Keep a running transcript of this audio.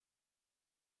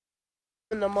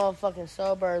in the motherfucking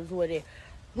suburbs with it.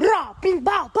 Rah, bing,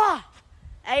 bah, bah.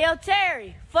 Hey, yo,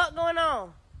 Terry, fuck going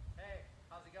on? Hey,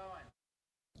 how's it going?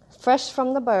 Fresh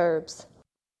from the Burbs.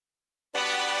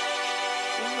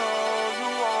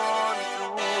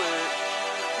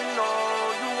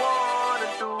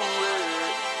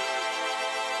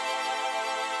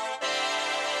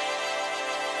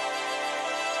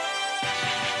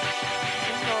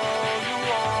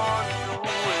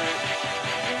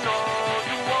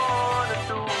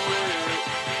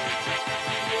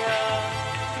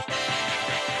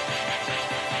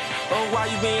 Why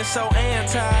you being so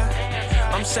anti?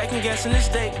 I'm second guessing this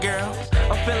date, girl.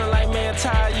 I'm feeling like man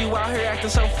tired. You out here acting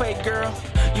so fake, girl.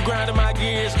 You grinding my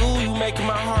gears, ooh, you making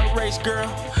my heart race, girl.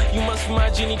 You must be my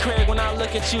Jenny Craig. When I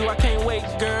look at you, I can't wait,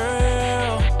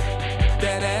 girl.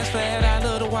 That ass fat, I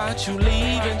love to watch you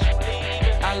leaving.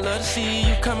 I love to see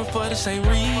you coming for the same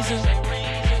reason.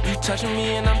 You touching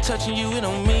me and I'm touching you, it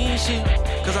don't mean shit.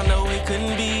 Cause I know it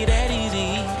couldn't be that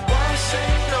easy. Why say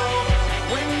no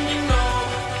when you know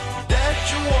that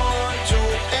you want to,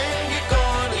 and you're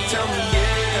gonna tell me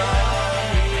yeah.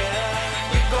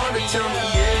 You're gonna tell me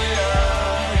yeah.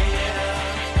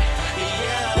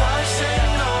 Why say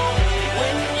no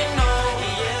when you know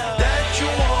that you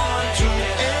want to,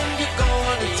 and you're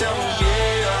gonna tell me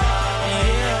yeah.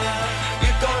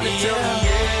 You're gonna tell me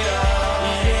yeah.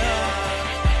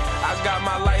 I got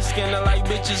my light skin like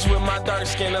bitches with my dark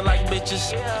skin like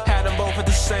bitches. Had them both at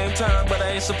the same time, but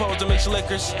I ain't supposed to mix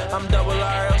liquors. I'm double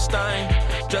R.L. Stein,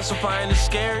 justifying is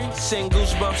scary. Send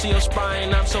goosebumps to your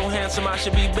spine. I'm so handsome, I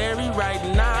should be buried right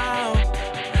now.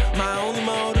 My only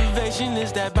motivation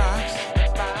is that box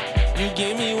you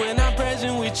give me when I'm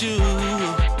present with you.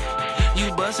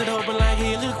 You bust it open like,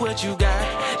 here, look what you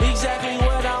got. Exactly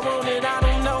what I wanted, I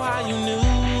don't know how you knew.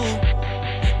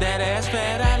 That ass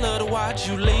fat, I love to watch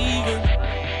you leaving.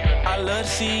 I love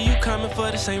to see you coming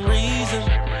for the same reason.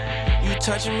 You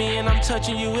touching me and I'm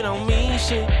touching you, it don't mean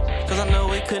shit. Cause I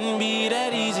know it couldn't be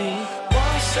that easy.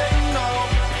 Why say no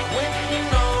when you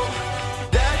know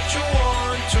that you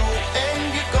want to,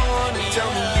 and you're gonna tell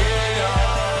me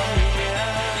yeah.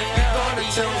 You're gonna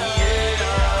tell me yeah.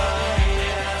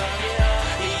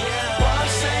 Why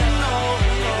say no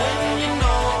when you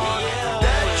know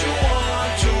that you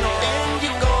want to, and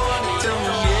you're gonna tell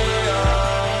me yeah.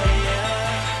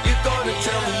 You're gonna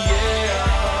tell me yeah.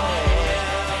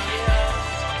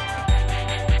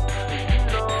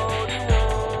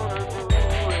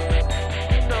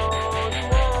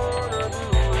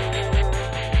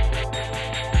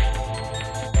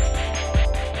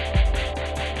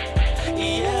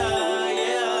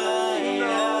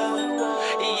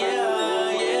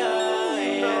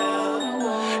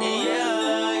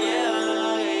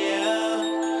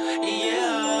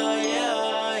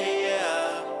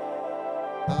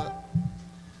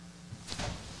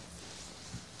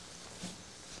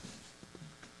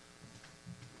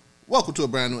 Welcome to a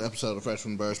brand new episode of Fresh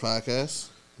from the Burbs podcast.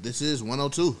 This is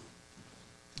 102.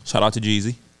 Shout out to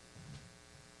Jeezy.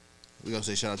 We're going to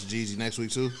say shout out to Jeezy next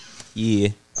week too? Yeah.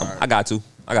 Right. I got to.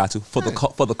 For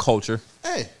the culture.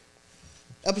 Hey,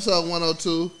 episode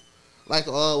 102. Like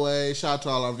always, shout out to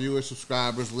all our viewers,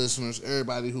 subscribers, listeners,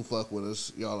 everybody who fuck with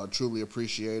us. Y'all are truly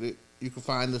appreciated. You can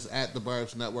find us at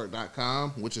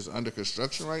theburbsnetwork.com, which is under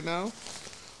construction right now,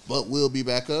 but we'll be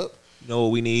back up. You know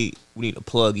what we need? We need a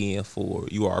plug in for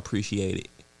You Are Appreciated.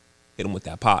 Hit them with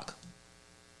that POC.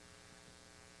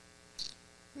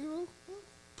 You know,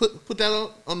 put that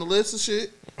on the list of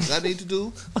shit that I need to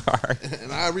do. All right.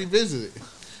 And I revisit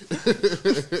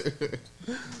it.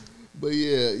 But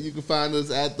yeah, you can find us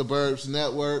at the Burbs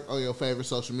Network on your favorite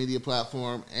social media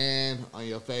platform and on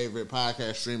your favorite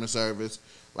podcast streaming service.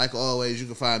 Like always, you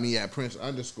can find me at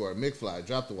Prince_McFly.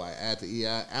 Drop the Y, add the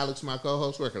EI. Alex, my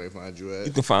co-host, where can they find you at?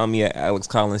 You can find me at Alex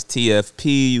Collins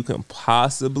TFP. You can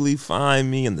possibly find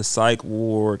me in the psych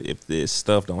ward if this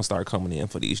stuff don't start coming in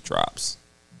for these drops.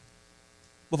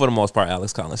 But for the most part,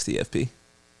 Alex Collins TFP.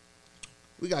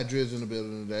 We got Driz in the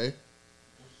building today.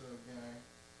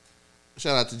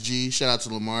 Shout out to G. Shout out to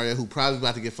Lamaria, who probably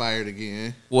about to get fired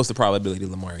again. What's the probability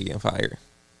of Lamar getting fired?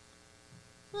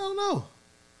 I don't know.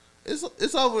 It's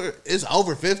over 50. It's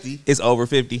over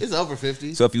 50? It's over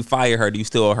 50. So if you fire her, do you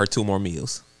still owe her 2 more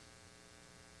meals?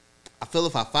 I feel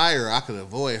if I fire her, I could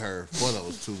avoid her for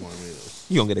those 2 more meals.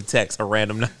 You gonna get a text, a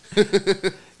random night.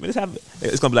 It's gonna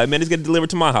be like, man, it's getting delivered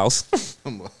to my house.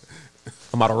 I'm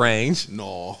out of range.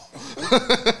 No.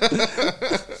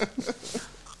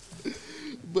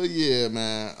 But yeah,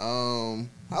 man.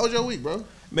 How was your week, bro?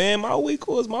 Man, my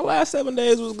last 7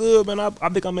 days was good, man. I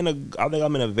think I'm in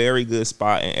a very good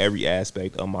spot in every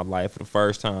aspect of my life for the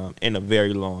first time in a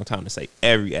very long time, to say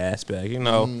every aspect. You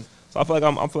know, So I feel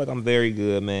like I'm very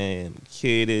good, man.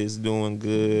 Kid is doing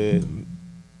good.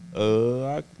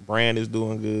 Brand is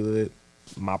doing good.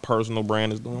 My personal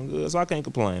brand is doing good. So I can't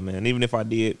complain, man. Even if I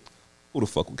did, who the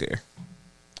fuck would care?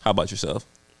 How about yourself?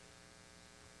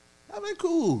 I mean,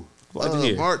 cool. Glad to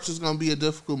hear. March is gonna be a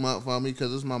difficult month for me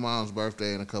because it's my mom's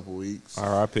birthday in a couple weeks.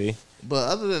 R.I.P. But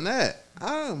other than that,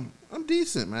 I'm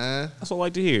decent, man. That's what I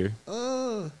like to hear.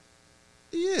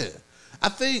 Yeah. I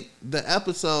think the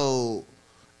episode,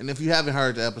 and if you haven't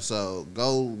heard the episode,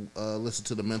 go listen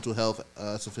to the mental health,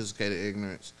 sophisticated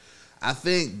ignorance. I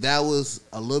think that was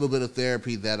a little bit of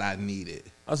therapy that I needed.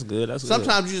 That's good.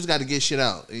 Sometimes you just got to get shit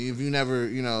out. And if you never,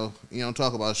 you don't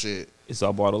talk about shit. It's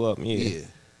all bottled up.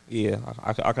 Yeah.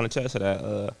 I can attest to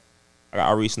that.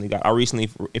 I recently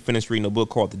finished reading a book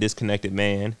called The Disconnected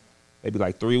Man, maybe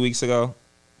like 3 weeks ago,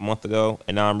 a month ago,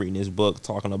 and now I'm reading this book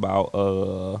talking about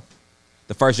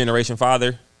the first generation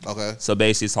father. Okay. So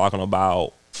basically, it's talking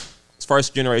about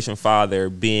first generation father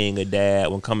being a dad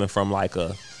when coming from like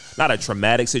not a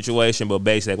traumatic situation, but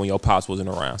basically like when your pops wasn't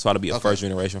around. So that'll be a first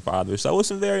generation father. So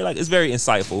it's it's very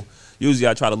insightful. Usually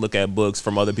I try to look at books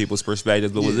from other people's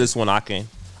perspectives, but with this one I can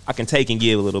take and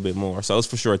give a little bit more. So it's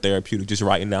for sure therapeutic, just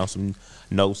writing down some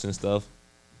notes and stuff.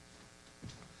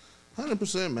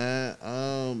 100%, man.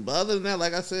 But other than that,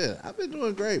 like I said, I've been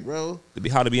doing great, bro.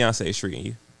 How the Beyonce is treating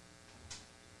you?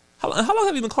 How long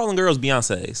have you been calling girls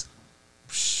Beyonces?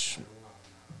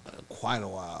 Quite a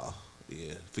while.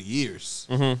 Yeah, for years.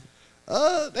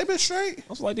 Mm-hmm. They been straight. I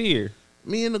was like to hear.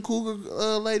 Me and the cougar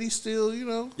lady still,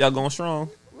 Y'all going strong.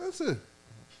 That's it.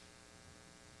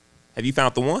 Have you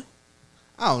found the one?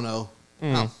 I don't know.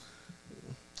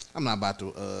 I'm not about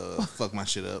to fuck my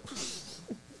shit up.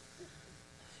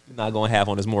 You're not going half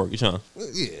on this mortgage, huh?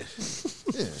 Yeah.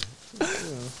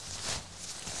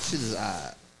 Shit is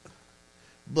odd.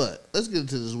 But let's get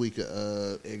into this week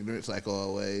of ignorance, like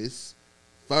always.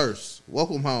 First,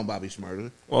 welcome home, Bobby Shmurda.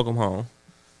 Welcome home.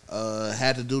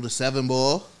 Had to do the 7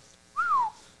 ball.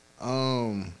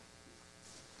 For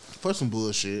some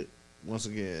bullshit. Once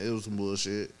again, it was some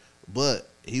bullshit. But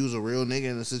he was a real nigga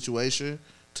in the situation.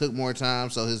 Took more time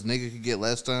so his nigga could get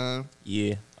less time.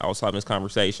 Yeah, I was having this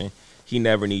conversation. He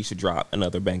never needs to drop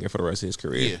another banger for the rest of his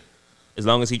career. Yeah. As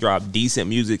long as he dropped decent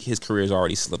music, his career is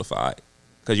already solidified.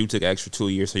 Because you took extra 2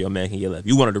 years so your man can get left.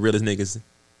 You one of the realest niggas,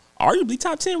 arguably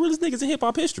top 10 realest niggas in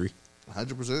hip-hop history.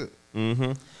 100%.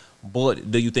 Mm-hmm.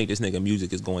 But do you think this nigga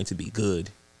music is going to be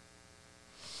good?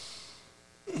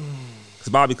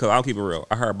 Because I'll keep it real.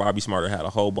 I heard Bobby Shmurda had a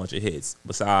whole bunch of hits.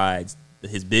 Besides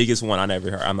his biggest one, I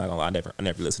never heard. I'm not gonna lie, I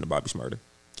never listened to Bobby Shmurda.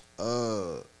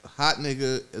 Hot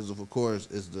Nigga is of course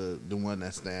the one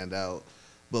that stand out.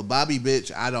 But Bobby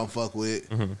Bitch, I don't fuck with.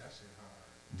 Mm-hmm.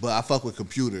 But I fuck with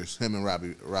Computers, him and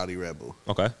Rowdy Rebel.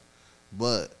 Okay.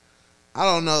 But I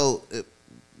don't know.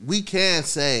 We can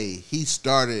say he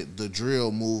started the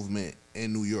drill movement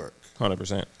in New York.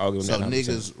 100%. I'll give him so that 100%.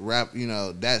 Niggas rap,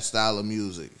 that style of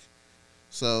music.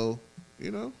 So,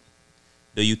 Do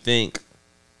you think,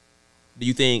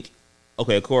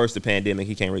 okay, of course, the pandemic,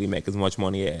 he can't really make as much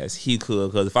money as he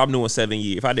could. Because if I'm doing 7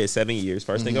 years, if I did 7 years,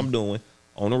 first thing I'm doing,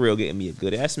 on the real, getting me a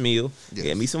good ass meal,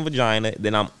 getting me some vagina,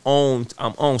 then I'm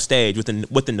on stage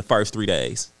within the first 3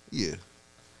 days. Yeah.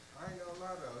 I ain't gonna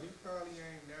lie though, he probably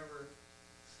ain't never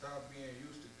stopped being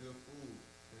used to good food.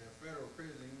 In federal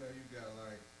prison, you got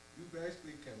you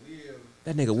basically can live.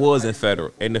 That nigga was in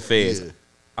the feds. Yeah.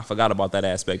 I forgot about that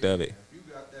aspect of it. If you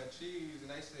got that cheese, and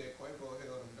they said Quavo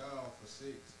held him down for 6.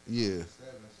 Yeah. 7.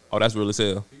 Oh, that's real as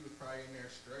hell. He was probably in there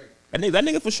straight. That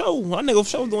nigga for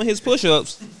sure doing his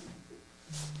push-ups.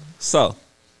 So,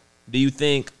 do you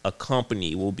think a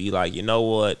company will be like, you know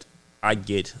what? I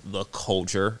get the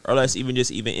culture, or let's even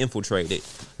infiltrate it.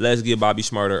 Let's give Bobby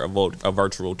Shmurda a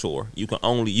virtual tour. You can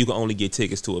only get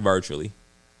tickets to it virtually,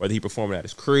 whether he performing at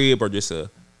his crib or just a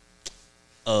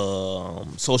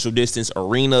social distance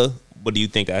arena. What do you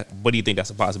think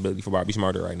that's a possibility for Bobby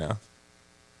Shmurda right now?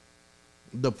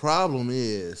 The problem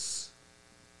is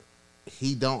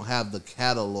he don't have the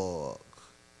catalog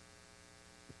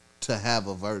to have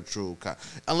a virtual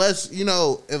unless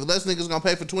niggas gonna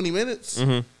pay for 20 minutes.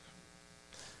 Mm-hmm.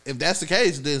 If that's the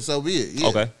case, then so be it. Yeah.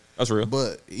 Okay, that's real.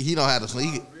 But he don't have to.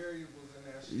 Variables in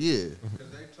that shit. Yeah.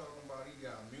 Because they talking about he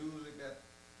got music that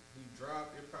he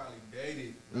dropped. It probably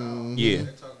dated. Yeah.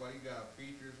 They talk about he got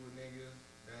features with niggas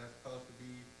that's supposed to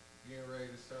be getting ready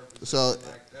to surface. So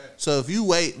like that. So if you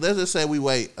wait, let's just say we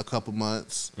wait a couple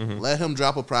months, let him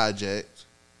drop a project,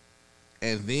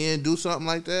 and then do something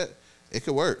like that. It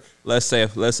could work. Let's say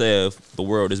if the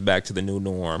world is back to the new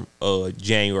norm,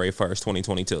 January 1st,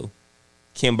 2022.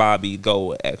 Can Bobby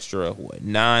go extra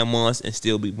 9 months and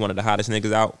still be one of the hottest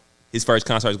niggas out? His first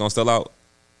concert is gonna sell out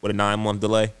with a 9-month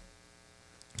delay.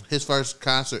 His first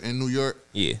concert in New York.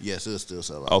 Yeah. Yes, it'll still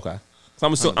sell out. Okay.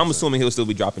 So I'm assuming he'll still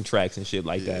be dropping tracks and shit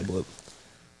like that.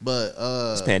 But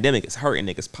this pandemic is hurting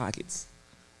niggas' pockets.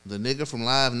 The nigga from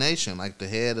Live Nation, like the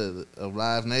head of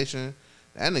Live Nation,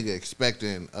 that nigga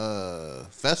expecting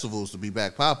festivals to be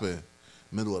back popping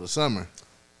middle of the summer.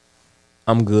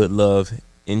 I'm good, love,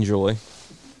 enjoy.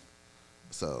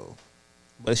 So,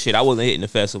 but shit, I wasn't hitting the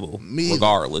festival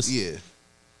regardless. Yeah.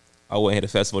 I wouldn't hit the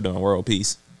festival during World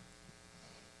Peace.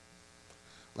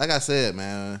 Like I said,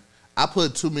 man, I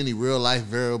put too many real life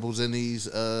variables in these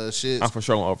shits. I'm for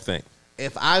sure gonna overthink.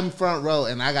 If I'm front row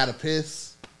and I gotta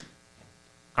piss,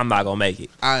 I'm not gonna make it.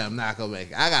 I am not gonna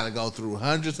make it. I gotta go through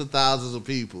hundreds of thousands of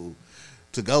people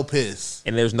to go piss.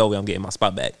 And there's no way I'm getting my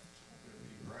spot back.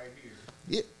 Right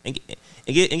here. Yeah.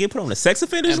 And get put on the sex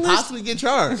offenders And list? possibly get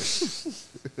charged.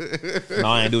 No,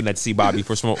 I ain't doing that to see Bobby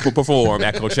perform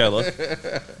at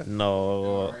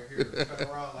No. Right here. Cut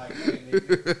around like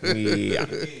that,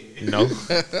 nigga.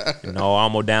 Yeah. No,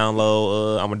 I'm gonna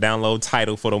download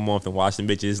Tidal for the month and watch them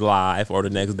bitches live or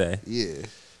the next day. Yeah.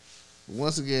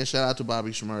 Once again, shout out to Bobby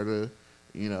Shmurda.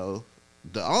 You know,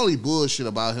 the only bullshit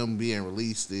about him being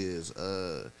released is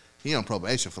he on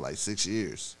probation for like 6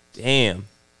 years. Damn.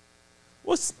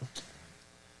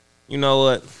 You know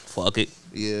what? Fuck it.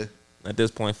 Yeah. At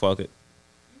this point, fuck it.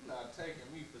 You not taking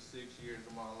me for 6 years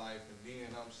of my life, and then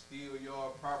I'm still your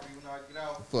property when I get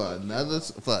out.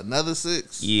 For another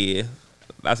 6? Yeah.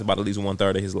 That's about at least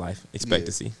 1/3 of his life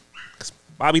expectancy. Yeah.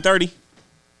 Bobby 30. I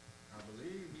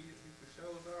believe he for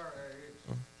sure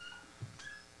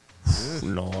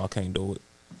are. No, I can't do it.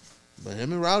 But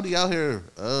him and Rowdy out here,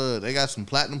 they got some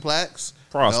platinum plaques,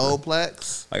 Prosper. gold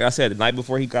plaques. Like I said, the night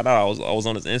before he got out, I was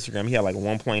on his Instagram. He had like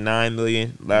 1.9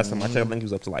 million. Last time I checked, I think he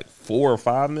was up to like 4 or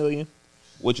 5 million,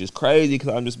 which is crazy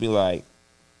because I'm just be like,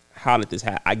 how did this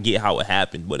happen? I get how it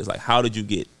happened, but it's like, how did you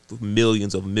get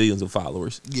millions of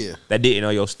followers? Yeah. That didn't know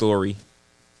your story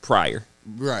prior.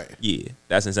 Right. Yeah,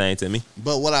 that's insane to me.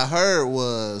 But what I heard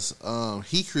was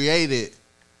he created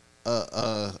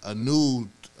a new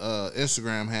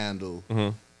Instagram handle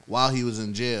while he was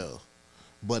in jail,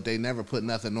 but they never put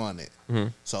nothing on it.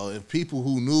 So if people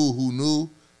who knew,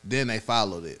 then they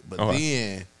followed it. But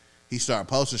then he started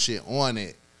posting shit on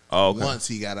it once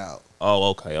he got out. Oh,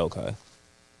 okay.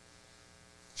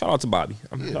 Shout out to Bobby.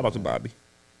 Shout out to Bobby.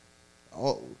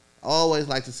 I always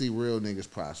like to see real niggas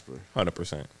prosper.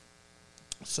 100%.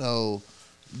 So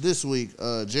this week,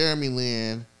 Jeremy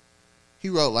Lin, he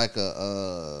wrote like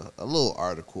a little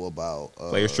article about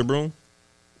Players Tribune?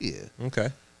 Yeah. Okay.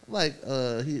 Like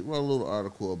he wrote a little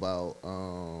article about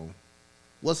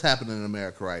what's happening in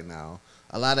America right now.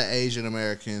 A lot of Asian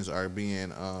Americans are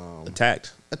being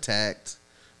attacked,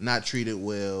 not treated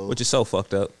well, which is so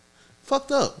fucked up.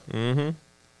 Mm-hmm.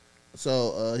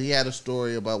 So he had a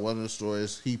story about one of the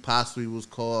stories. He possibly was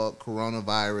called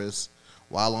coronavirus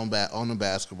while on the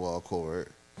basketball court.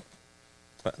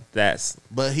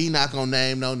 But he not gonna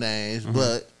name no names.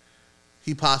 But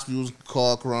he possibly was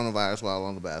called coronavirus while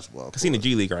on the basketball court. He's in the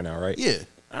G League right now, right? Yeah.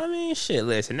 I mean, shit.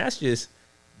 Listen, that's just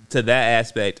to that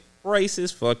aspect.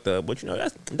 Racist, fucked up. But you know,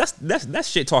 that's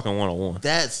shit talking 101.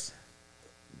 That's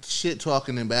shit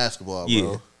talking in basketball,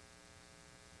 bro.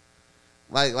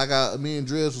 Like me and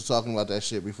Drizz was talking about that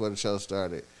shit before the show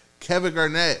started. Kevin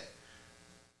Garnett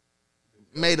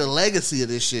made a legacy of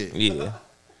this shit. Yeah.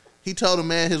 He told a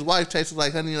man his wife tasted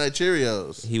like Honey Nut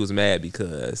Cheerios. He was mad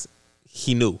because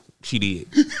he knew she did.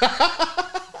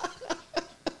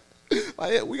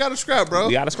 Like, we got to scrap, bro.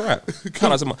 We got to scrap.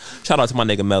 Shout out to my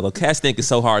nigga Melo. Cats think it's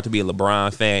so hard to be a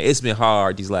LeBron fan. It's been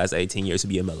hard these last 18 years to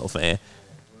be a Melo fan.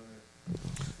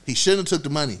 He shouldn't have took the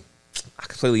money. I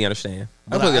completely understand.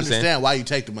 But I understand why you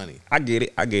take the money. I get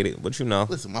it. But you know.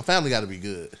 Listen, my family got to be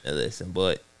good.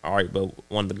 But all right, but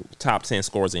one of the top 10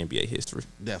 scorers in NBA history.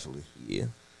 Definitely. Yeah.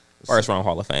 First round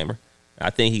Hall of Famer.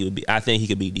 I think he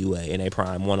could be D-Wade in a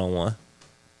prime 1-on-1.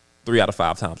 3 out of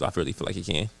 5 times I really feel like he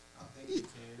can. I think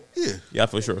he can. Yeah,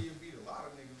 for sure. He beat a lot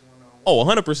of niggas 1-on-1. Oh,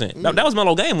 100%. That was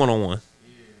Melo game 1-on-1.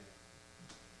 Yeah.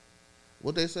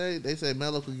 What they say? They say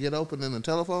Melo could get open in a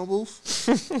telephone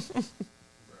booth.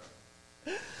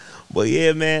 But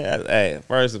yeah, man. Hey,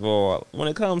 first of all, when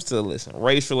it comes to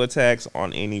racial attacks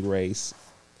on any race,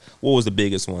 what was the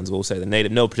biggest ones? We'll say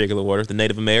no particular order. The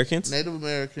Native Americans,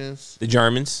 the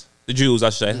Germans, the Jews. I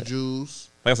should say the Jews.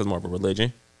 I guess that's more of a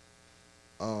religion.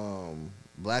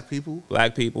 Black people.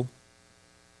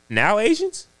 Now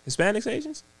Asians, Hispanics,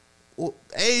 Asians. Well,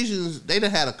 Asians, they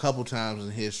done had a couple times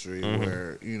in history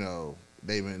where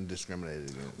they've been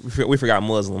discriminated against. We forgot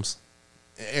Muslims.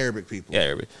 Arabic people. Yeah,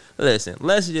 Arabic. Listen,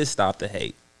 let's just stop the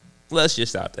hate. let's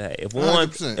just stop the hate. If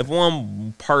 100%. if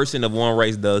one person of one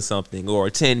race does something, or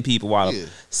 10 people out of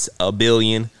a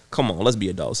billion, come on, let's be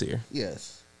adults here.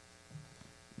 Yes.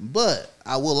 But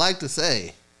I would like to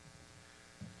say,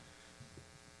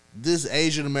 this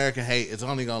Asian American hate is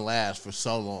only going to last for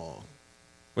so long.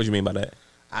 What do you mean by that?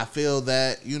 I feel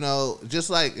that, just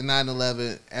like in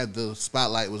 9/11, as the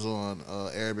spotlight was on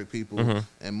Arabic people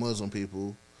and Muslim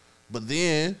people, but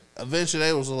then eventually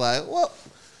they was like,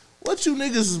 what you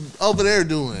niggas over there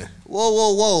doing?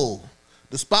 Whoa.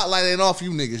 The spotlight ain't off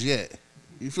you niggas yet.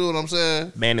 You feel what I'm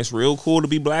saying? Man, it's real cool to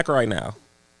be black right now.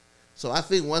 So I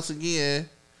think once again,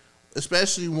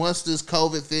 especially once this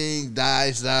COVID thing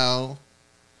dies down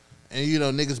and,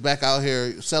 niggas back out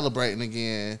here celebrating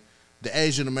again, the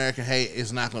Asian American hate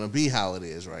is not going to be how it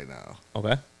is right now.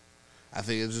 Okay. I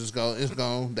think it's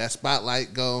going, that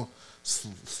spotlight go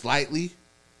slightly,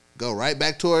 go right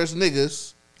back towards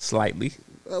niggas. Slightly.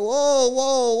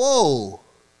 Whoa.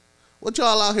 What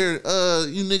y'all out here,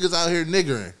 you niggas out here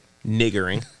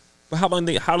niggering? But how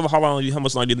much longer do you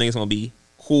think it's going to be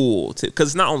cool? Because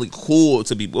it's not only cool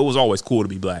to be, it was always cool to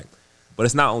be black, but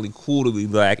it's not only cool to be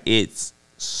black, it's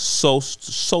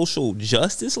social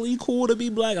justice-ly cool to be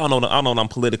black. I don't know what I'm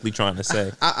politically trying to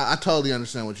say. I totally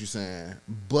understand what you're saying,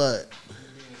 but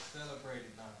being celebrated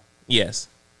now. Yes.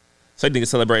 So you think the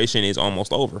celebration is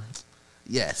almost over?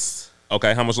 Yes.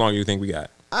 Okay, how much longer do you think we got?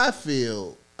 I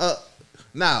feel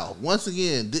now, once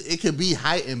again, it could be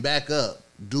heightened back up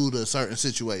due to certain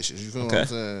situations. You feel what I'm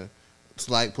saying? It's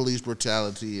like police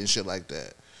brutality and shit like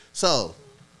that. So,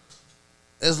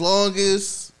 as long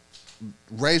as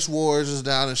race wars is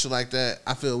down and shit like that,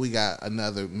 I feel we got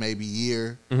another maybe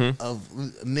year of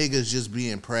niggas just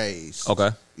being praised. Okay.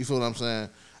 You feel what I'm saying?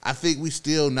 I think we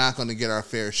still not going to get our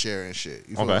fair share and shit.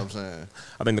 You feel what I'm saying?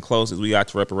 I think the closest we got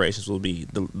to reparations will be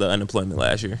the unemployment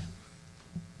last year.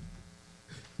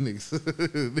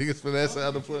 Niggas finesse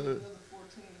unemployment.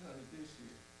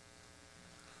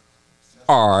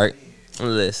 All right.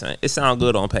 Listen, it sounds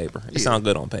good on paper.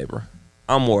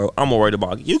 I'm more worried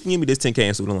about you. Can give me this $10K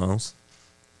in student loans.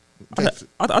 I take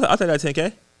that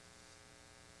 $10K.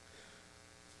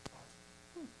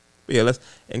 But yeah,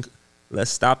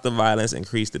 let's stop the violence,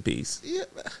 increase the peace.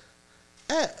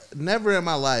 Yeah, never in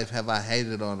my life have I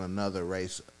hated on another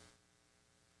race.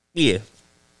 Yeah,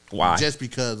 why? Just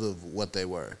because of what they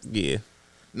were. Yeah.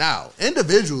 Now,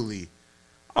 individually.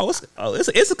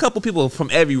 It's a couple people from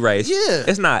every race. Yeah.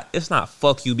 It's not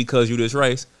fuck you because you this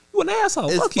race. You an asshole.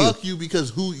 It's fuck you because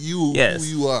who you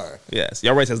are. Yes.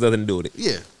 Your race has nothing to do with it.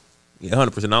 Yeah. Yeah,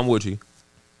 100%. I'm with you.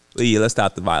 But yeah, let's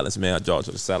stop the violence, man.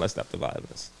 Georgia, let's stop the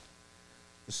violence.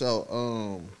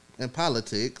 So, in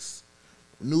politics,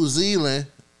 New Zealand,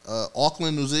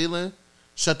 Auckland, New Zealand,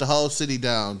 shut the whole city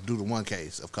down due to one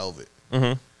case of COVID.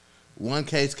 Mm-hmm. One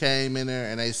case came in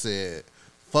there and they said,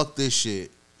 fuck this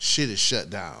shit. Shit is shut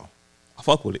down. I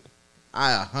fuck with it.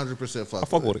 I 100%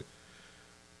 fuck with it.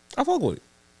 I fuck with it.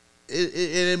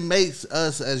 It makes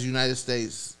us as United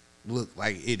States look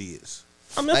like idiots.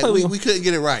 I mean, like we couldn't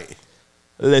get it right.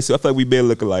 Listen, I feel like we've been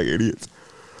looking like idiots.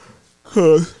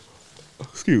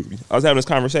 Excuse me. I was having this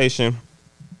conversation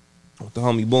with the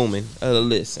homie Boomin.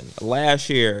 Listen, last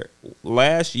year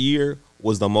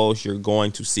was the most you're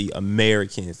going to see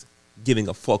Americans giving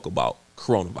a fuck about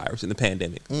coronavirus and the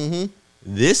pandemic. Mm-hmm.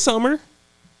 This summer,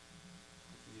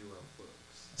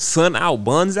 sun out,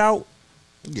 buns out.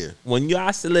 Yeah. When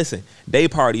y'all say, listen, day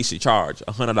parties should charge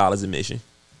 $100 admission.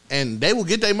 And they will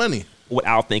get their money.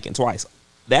 Without thinking twice.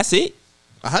 That's it.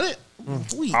 100?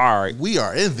 All right. We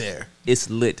are in there. It's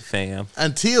lit, fam.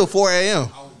 Until 4 a.m.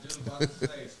 I was just about to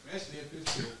say, especially if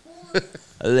it's till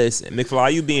 4. Listen,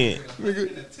 McFly, you being...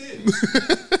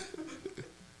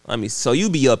 So you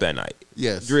be up at night.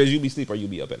 Yes. Driz, you be sleep or you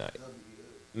be up at night?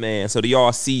 Man, so do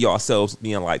y'all see yourselves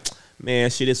being like, man,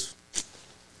 shit, it's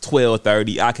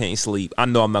 12:30. I can't sleep. I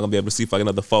know I'm not gonna be able to sleep for like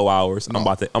another 4 hours. No.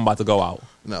 I'm about to go out.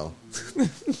 No.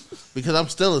 Because I'm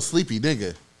still a sleepy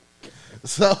nigga.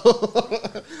 So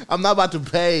I'm not about to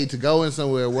pay to go in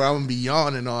somewhere where I'm gonna be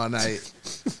yawning all night.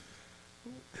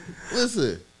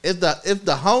 Listen, if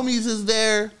the homies is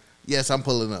there, yes, I'm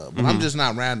pulling up. But I'm just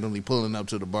not randomly pulling up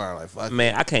to the bar like fuck.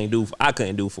 Man, I couldn't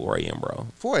do 4 a.m., bro.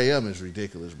 4 a.m. is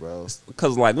ridiculous, bro.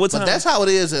 Cause like what time? But that's how it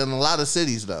is in a lot of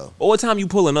cities though. What time you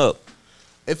pulling up?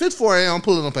 If it's 4 a.m., I'm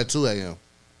pulling up at 2 a.m.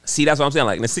 See, that's what I'm saying.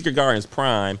 Like the Secret Gardens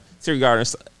prime. Secret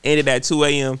Gardens ended at 2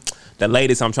 a.m. The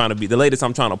latest I'm trying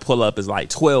to pull up is like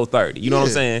 12:30. You know what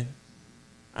I'm saying?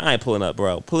 I ain't pulling up,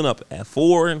 bro. Pulling up at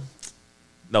 4.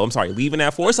 No, I'm sorry, leaving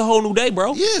at 4. It's a whole new day,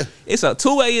 bro. Yeah. It's a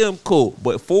 2 a.m. cool,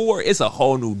 but 4, it's a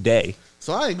whole new day.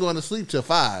 So I ain't going to sleep till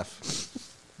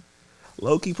 5.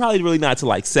 Low-key, probably really not till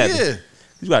like 7. Yeah.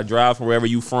 You gotta drive from wherever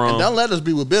you from. And don't let us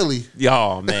be with Billy.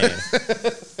 Y'all, man.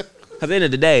 At the end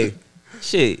of the day,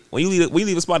 shit, when you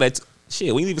leave a spot at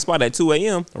 2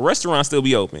 a.m., the restaurants still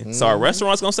be open. So our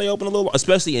restaurants gonna stay open a little while,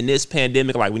 especially in this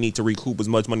pandemic. Like, we need to recoup as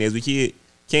much money as we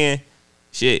can.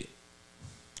 Shit.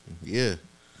 Yeah.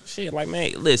 Shit, like,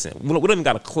 man, listen, we don't even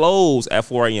gotta close at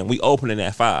 4 a.m. We opening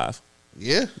at 5.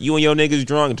 Yeah. You and your niggas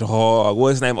drunk, dog.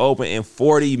 What's his name? Open in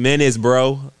 40 minutes,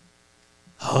 bro.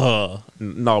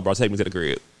 No, bro, take me to the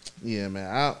crib. Yeah,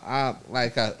 man.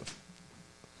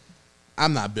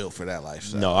 I'm not built for that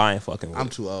lifestyle. No, I ain't fucking with I'm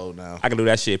it. too old now. I can do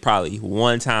that shit probably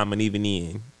one time and even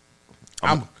then.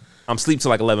 I'm sleep till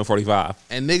like 11:45.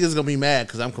 And niggas gonna be mad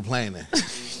because I'm complaining. 10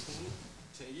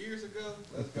 years ago,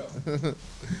 let's go.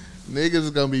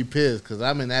 Niggas gonna be pissed because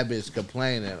I'm in that bitch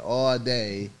complaining all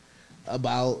day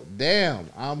about, damn,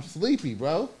 I'm sleepy,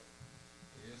 bro.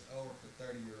 It's over for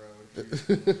 30-year-olds.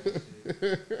 I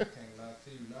can't lie to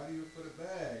you. Not even for the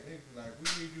bag. They be like, we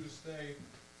need you to stay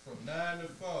from 9 to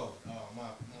 4. Oh,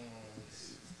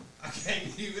 I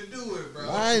can't even do it, bro.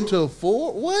 9 to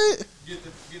 4? What? Get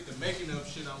the making up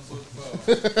shit I'm booked for.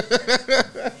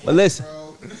 But listen,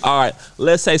 all right,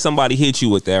 let's say somebody hit you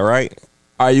with that, right?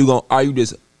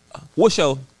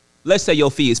 Let's say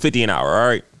your fee is $50 an hour, all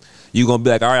right? You gonna be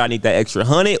like, all right, I need that extra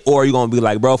 100, or you gonna be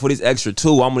like, bro, for this extra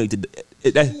 2, I'm gonna need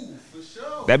to.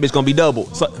 That bitch gonna be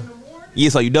double. So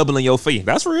you doubling your fee.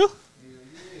 That's real.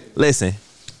 Listen,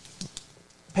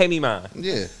 pay me mine.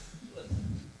 Yeah.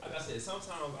 Like I said,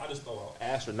 sometimes I just throw out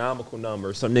astronomical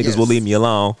numbers. Some niggas will leave me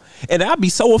alone, and I'd be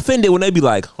so offended when they be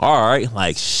like, all right,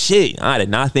 like, shit, I did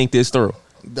not think this through.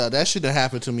 That should have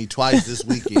happened to me twice this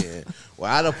weekend,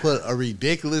 where I'd have put a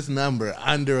ridiculous number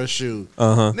under a shoe.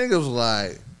 Niggas was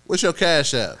like, what's your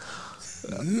cash app?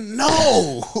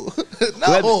 No.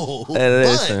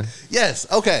 Listen. But,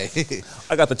 yes, okay.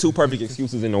 I got the two perfect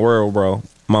excuses in the world, bro.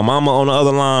 My mama on the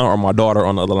other line or my daughter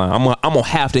on the other line. I'm gonna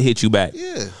have to hit you back.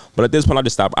 Yeah. But at this point, I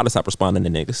just stop responding to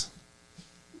niggas.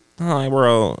 All right,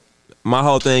 bro. My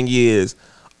whole thing is,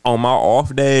 on my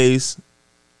off days,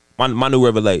 my new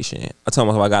revelation, I tell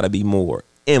myself I gotta be more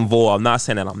involved. I'm not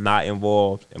saying that I'm not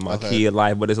involved in my kid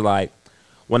life, but it's like,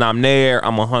 when I'm there,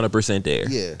 I'm 100% there.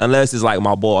 Yeah. Unless it's like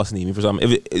my boss need me for something.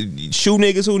 If shoe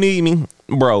niggas who need me,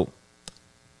 bro,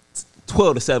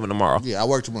 12 to 7 tomorrow. Yeah, I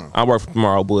work tomorrow. I work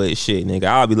tomorrow, but shit, nigga,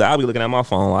 I'll be looking at my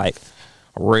phone like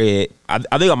red. I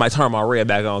think I might turn my red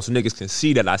back on so niggas can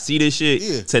see that I see this shit.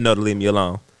 Yeah. Say no to leave me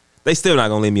alone. They still not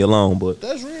gonna leave me alone, but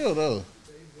that's real though.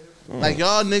 Like,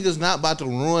 y'all niggas not about to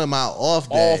ruin my off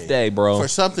day. Off day, bro. For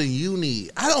something you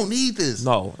need. I don't need this.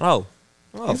 No.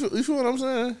 You feel what I'm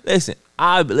saying? Listen,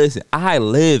 I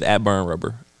live at Burn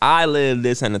Rubber. I live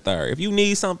this and the third. If you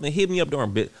need something, hit me up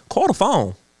during bit. Call the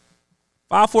phone.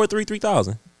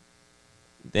 543-3000.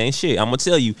 That ain't shit. I'm gonna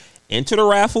tell you, enter the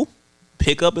raffle.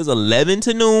 Pickup is 11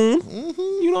 to noon.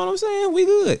 You know what I'm saying? We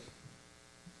good.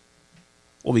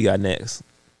 What we got next?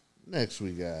 Next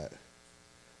we got.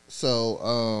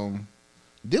 So,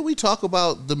 did we talk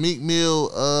about the Meek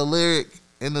Mill lyric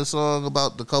in the song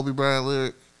about the Kobe Bryant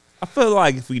lyric? I feel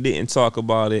like if we didn't talk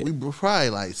about it, we probably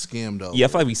like skimmed over. Yeah, I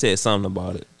feel like we said something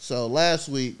about it. So last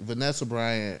week, Vanessa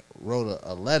Bryant wrote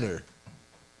a letter,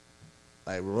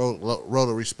 like wrote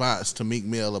a response to Meek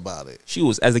Mill about it. She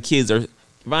was, as the kids are,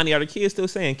 Vonnie, are the kids still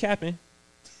saying capping?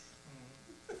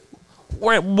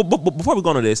 Before we go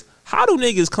into this, how do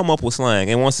niggas come up with slang?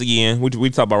 And once again, we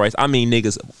talk about race. I mean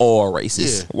niggas of all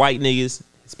races. Yeah. White niggas,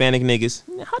 Hispanic niggas.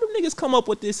 How do niggas come up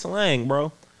with this slang,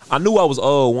 bro? I knew I was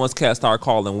old once cats started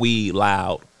calling weed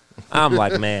loud. I'm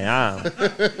like, man,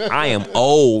 I am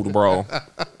old, bro.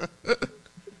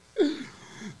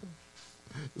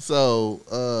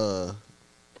 So,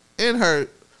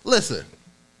 listen,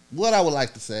 what I would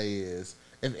like to say is,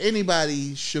 if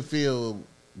anybody should feel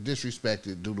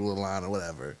disrespected due to a line or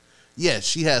whatever, yes,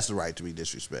 she has the right to be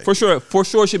disrespected. For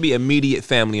sure should be immediate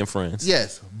family and friends.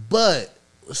 Yes, but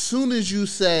as soon as you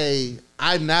say,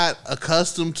 I'm not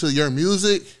accustomed to your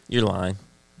music, you're lying.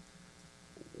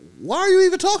 Why are you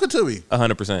even talking to me?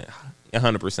 100%.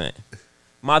 100%.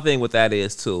 My thing with that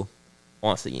is, too,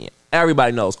 once again,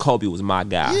 everybody knows Kobe was my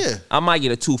guy. Yeah. I might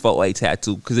get a 248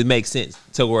 tattoo because it makes sense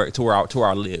to where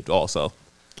I lived also.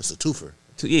 It's a twofer.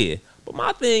 Yeah. But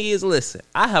my thing is, listen,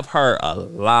 I have heard a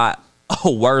lot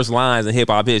of worse lines in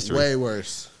hip-hop history. Way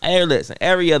worse. Hey, listen,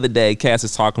 every other day, Cass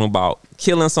is talking about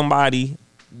killing somebody,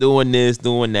 doing this,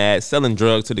 doing that, selling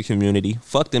drugs to the community.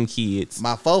 Fuck them kids.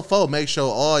 My fofo make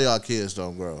sure all y'all kids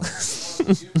don't grow.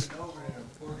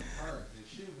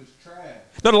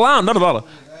 No,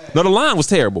 the line was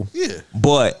terrible. Yeah.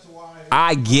 But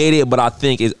I get it, but I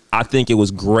think it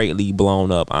was greatly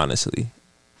blown up, honestly.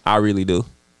 I really do.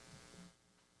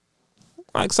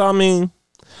 Like, so I mean,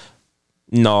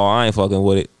 no, I ain't fucking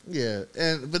with it. Yeah,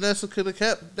 and Vanessa could have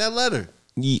kept that letter.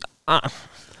 Yeah,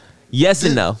 yes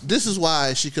and no. This is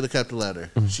why she could have kept the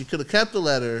letter. She could have kept the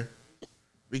letter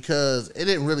because it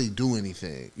didn't really do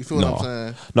anything. You feel what I'm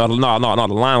saying? No.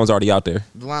 The line was already out there.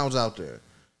 The line was out there.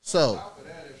 So, On top of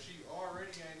that, if she already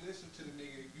ain't listened to the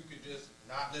nigga, you could just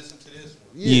not listen to this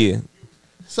one. Yeah.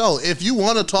 So if you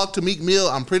want to talk to Meek Mill,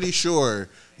 I'm pretty sure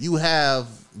you have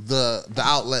the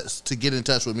outlets to get in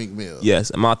touch with Meek Mill. Yes,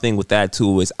 and my thing with that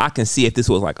too is I can see if this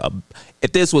was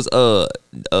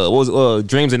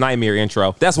Dreams and Nightmare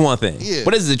intro. That's one thing. Yeah.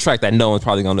 But this is a track that no one's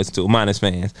probably gonna listen to, minus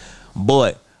fans.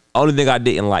 But only thing I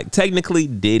didn't like, technically,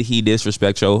 did he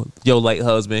disrespect your late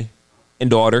husband and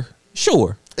daughter?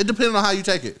 Sure. It depends on how you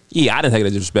take it. Yeah, I didn't take it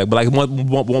as disrespect, but like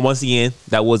once again,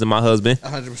 that wasn't my husband.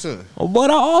 100%. But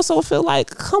I also feel like,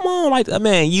 come on, like,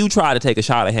 man, you try to take a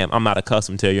shot at him. I'm not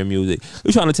accustomed to your music.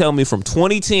 You're trying to tell me from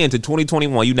 2010 to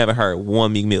 2021, you never heard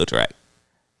one Meek Mill track.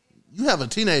 You have a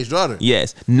teenage daughter.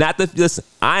 Yes, listen.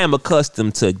 I am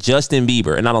accustomed to Justin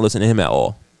Bieber, and I don't listen to him at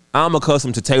all. I'm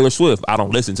accustomed to Taylor Swift. I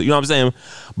don't listen to. You know what I'm saying?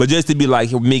 But just to be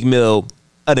like Meek Mill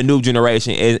of the new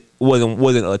generation, it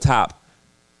wasn't a top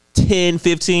 10,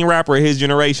 15 rapper of his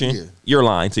generation. Yeah. You're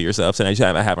lying to yourself saying you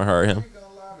haven't heard him. I ain't gonna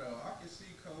lie though, I can see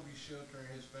Kobe sheltering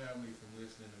his family from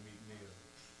listening to Meek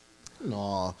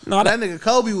Mill. No, that nigga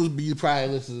Kobe would be probably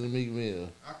listening to Meek Mill.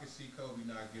 I can see Kobe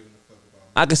not giving a fuck about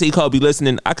I can see Kobe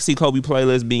listening. I can see Kobe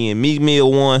playlist being Meek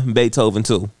Mill 1, Beethoven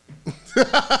 2.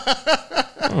 Cause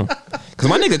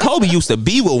my nigga Kobe used to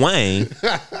be with Wayne.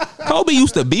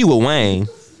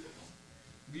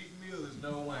 Meek Mill is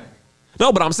no Wayne.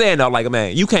 No, but I'm saying though, like,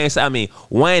 man, you can't say. I mean,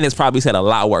 Wayne has probably said a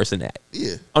lot worse than that.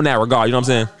 Yeah. On that regard, you know what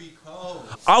I'm saying?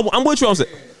 Because I'm with you. I'm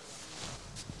saying.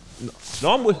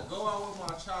 No, I'm with. go out with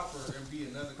my chopper and be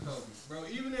another Kobe, bro.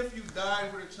 Even if you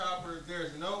died with a chopper,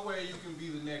 there's no way you can be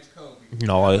the next Kobe.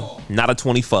 No, not a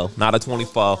 24. Not a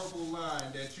 24. Horrible line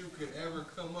that you could ever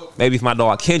come up with. Maybe if my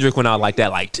dog Kendrick went out like that,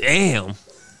 like, damn.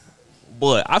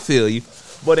 But I feel you.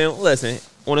 But then listen,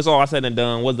 when it's all said and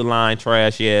done, was the line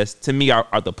trash? Yes. To me,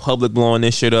 are the public blowing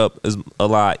this shit up is a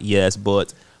lot? Yes.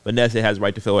 But Vanessa has the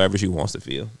right to feel whatever she wants to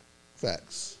feel.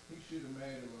 Facts. He should have made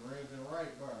a Lorenz and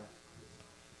Wright bar.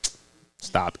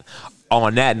 Stop it.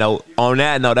 On that note,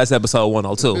 that's episode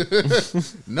 102.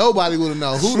 Nobody would have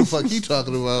known who the fuck he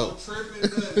talking about. Tripping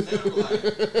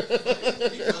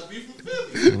he must be from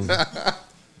Philly.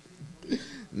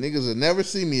 Niggas will never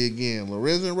see me again.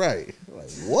 Lorenz and Wright. Like,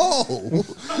 whoa. Who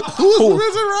was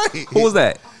Lorenz and Wright? Who was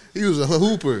that? He was a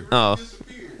hooper. Oh,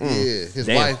 Yeah.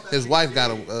 His wife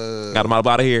got him. got him out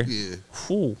of here. Yeah.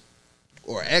 Ooh.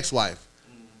 Or ex-wife.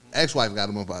 Ex-wife got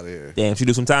him up out of here. Damn, she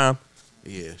do some time.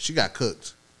 Yeah. She got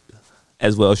cooked.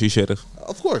 As well, she should have.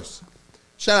 Of course.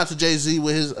 Shout out to Jay-Z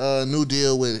with his new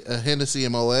deal with Hennessy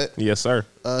and Moet. Yes, sir.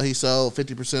 He sold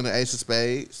 50% of Ace of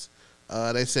Spades.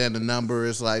 They saying the number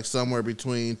is like somewhere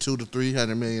between $200 to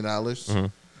 $300 million. Mm-hmm.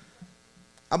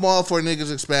 I'm all for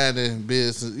niggas expanding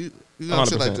business. You know,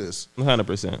 shit like this.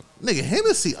 100%. Nigga,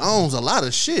 Hennessy owns a lot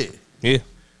of shit. Yeah.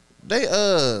 They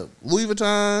Louis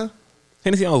Vuitton.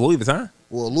 Hennessy owns Louis Vuitton.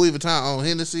 Well, Louis Vuitton owns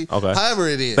Hennessy. Okay. However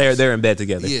it is. They're in bed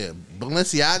together. Yeah.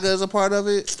 Balenciaga is a part of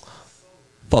it.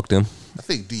 Fuck them. I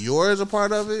think Dior is a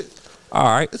part of it. All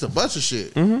right. It's a bunch of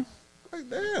shit. Mm-hmm. Like,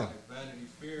 damn. Vanity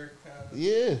Fair kind of.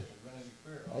 Yeah. Vanity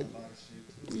Fair, a lot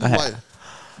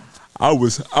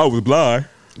of shit. I was blind.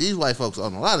 These white folks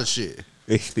own a lot of shit.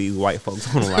 These white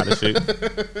folks own a lot of shit.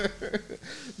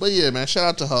 But yeah, man, shout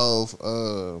out to Hov.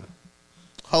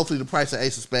 Hopefully the price of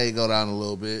Ace of Spades go down a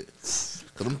little bit.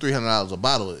 Cause them $300 a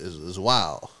bottle is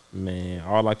wild. Man,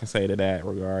 all I can say to that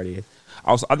regard is,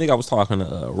 I think I was talking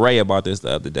to Ray about this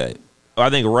the other day. I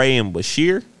think Ray and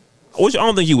Bashir, which I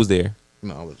don't think he was there.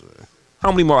 No, I wasn't there.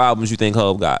 How many more albums you think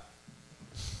Hov got?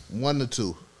 1 to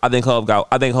 2. I think Hov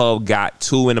got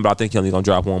 2 in him, but I think he only gonna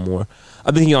drop one more.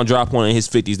 I think he gonna drop one in his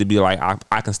 50s to be like,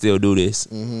 I can still do this,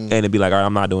 and to be like, all right,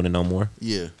 I'm not doing it no more.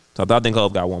 Yeah. So I think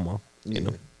Hov got one more. You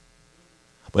know?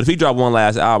 But if he drop one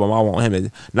last album, I want him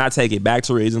to not take it back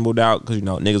to Reasonable Doubt, because, you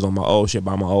know, niggas on my old shit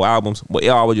by my old albums. But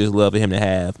I would just love for him to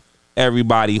have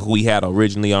everybody who he had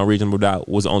originally on Reasonable Doubt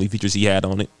was the only features he had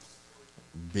on it.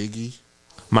 Biggie.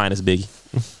 Minus Biggie.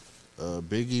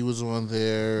 Biggie was on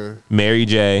there. Mary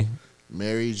J.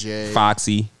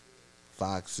 Foxy.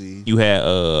 You had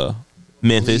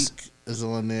Memphis. Bleak is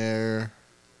on there.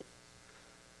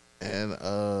 And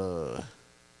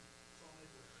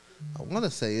I want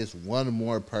to say it's one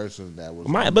more person that was.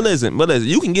 But listen,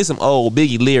 you can get some old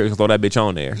Biggie lyrics and throw that bitch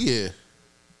on there. Yeah.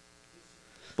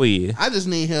 But yeah. I just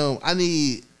need him.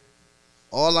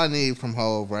 All I need from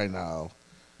Hov right now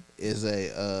is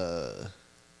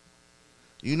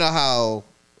You know how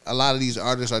a lot of these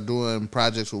artists are doing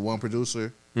projects with one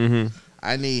producer? Mm-hmm.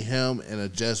 I need him and a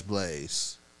Just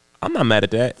Blaze. I'm not mad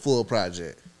at that. Full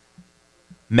project.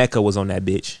 Mecca was on that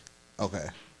bitch. Okay.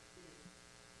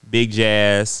 Big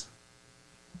Jazz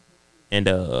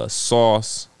and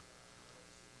Sauce.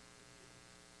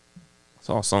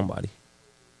 Saw somebody.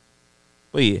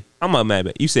 But yeah, I'm not mad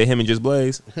at it. You said him and Just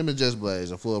Blaze? Him and Just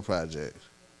Blaze, a full project.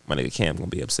 My nigga Cam gonna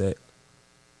be upset.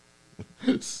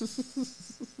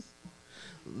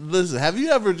 Listen, have you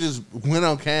ever just went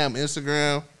on Cam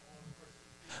Instagram?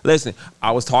 Listen,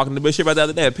 I was talking to Bishop about the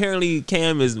other day. Apparently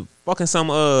Cam is fucking some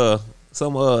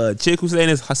chick who's staying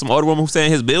in some older woman who's staying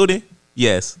in his building.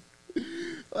 Yes.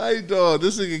 Like, dog,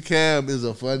 this nigga Cam is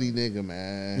a funny nigga,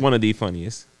 man. One of the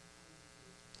funniest.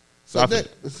 So what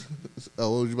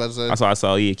was you about to say? That's what I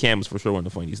saw. Yeah, Cam was for sure one of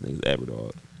the funniest niggas ever,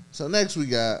 dog. So next we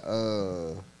got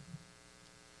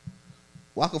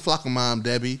Waka Flocka mom,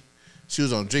 Debbie. She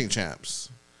was on Drink Champs.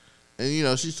 And, you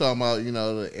know, she's talking about, you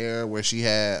know, the era where she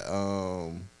had,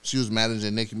 she was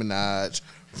managing Nicki Minaj,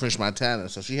 French Montana.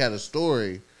 So she had a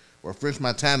story where French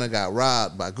Montana got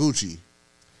robbed by Gucci.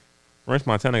 French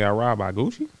Montana got robbed by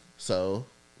Gucci? So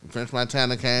French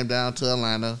Montana came down to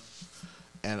Atlanta.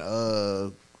 And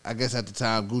I guess at the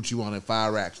time, Gucci wanted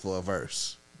 5 racks for a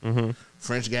verse. Mm-hmm.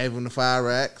 French gave him the 5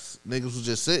 racks. Niggas was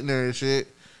just sitting there and shit.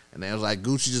 And they was like,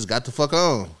 Gucci just got the fuck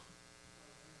on.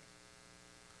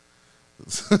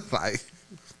 Like,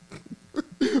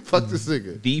 fuck this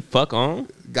nigga. The fuck on?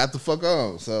 Got the fuck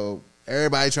on. So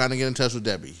everybody trying to get in touch with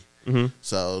Debbie. Mm-hmm.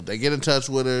 So they get in touch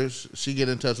with her. She get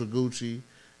in touch with Gucci.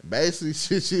 Basically,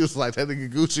 she was like, that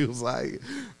nigga Gucci was like,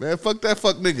 man, fuck that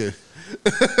fuck nigga.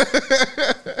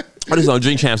 I was on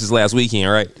Drink Champs this last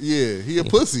weekend, right? Yeah, he a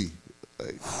pussy.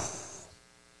 Like,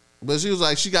 but she was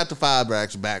like, she got the 5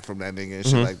 racks back from that nigga and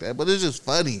shit like that. But it's just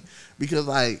funny because,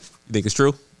 like, You think it's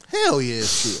true? hell yeah,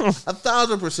 it's true.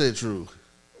 1,000% true.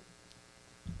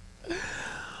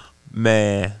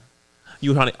 Man. Are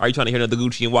you trying to hear another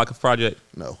Gucci and Waka project?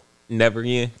 No, Never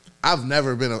again? I've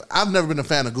never been a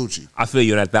fan of Gucci. I feel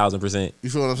you on that 1,000%. You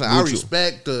feel what I'm saying? Gucci. I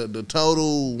respect the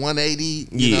total 180.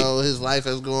 You know, his life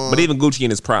has gone. But even Gucci in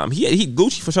his prime,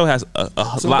 Gucci for sure has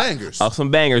Some lot, bangers.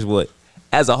 Some bangers, but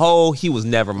as a whole, he was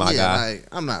never my guy. Like,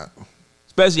 I'm not.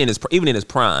 Especially even in his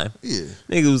prime. Yeah,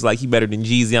 Nigga was like, he better than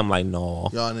Jeezy. I'm like, no.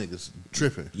 y'all niggas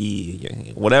tripping.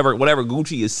 Yeah. Whatever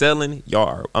Gucci is selling,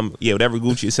 y'all are, whatever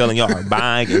Gucci is selling, y'all are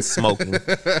buying and smoking.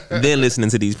 Then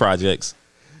listening to these projects.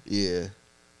 Yeah,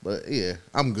 but yeah,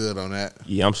 I'm good on that.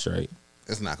 Yeah, I'm straight.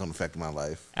 It's not gonna affect my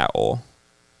life At all.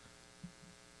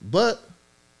 But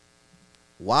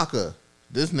Waka,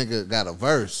 this nigga got a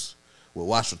verse with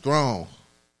Watch the Throne.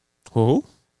 Who?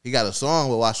 He got a song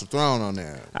with Watch the Throne on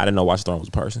there. I didn't know Watch the Throne was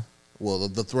a person. Well,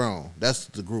 the Throne. That's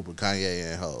the group of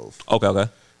Kanye and Hov. Okay.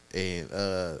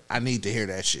 And I need to hear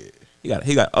that shit. He got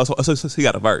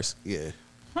a verse. Yeah.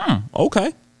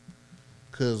 Okay.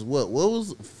 Cause what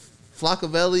was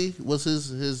Flockavelli was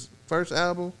his first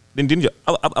album? Then didn't you?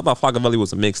 I thought Flockavelli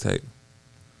was a mixtape.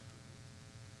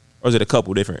 Or is it a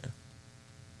couple different?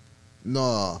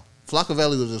 No,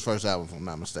 Flockavelli was his first album, if I'm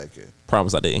not mistaken.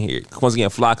 Promise I didn't hear it. Once again,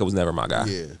 Flocka was never my guy.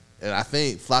 Yeah. And I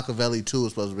think Flockavelli 2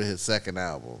 was supposed to be his second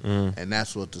album. And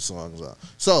that's what the songs are.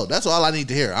 So that's all I need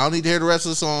to hear. I don't need to hear the rest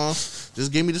of the songs.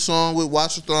 Just give me the song with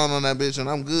Watch the Throne on that bitch and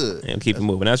I'm good. And keep it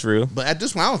moving. That's real. But at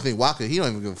this point, I don't think Waka, he don't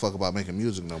even give a fuck about making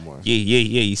music no more. Yeah.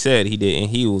 He said he did,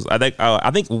 and he was. I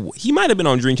think he might have been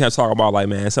on Dream Champs talking about like,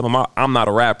 man, I'm not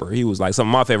a rapper. He was like, some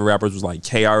of my favorite rappers was like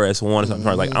KRS-One or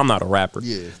something. Like, I'm not a rapper.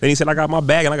 Yeah. Then he said, I got my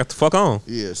bag and I got the fuck on.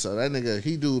 Yeah. So that nigga,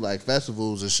 he do like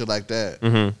festivals and shit like that,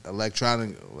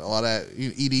 electronic, all that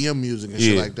EDM music and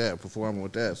shit like that, performing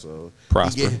with that. So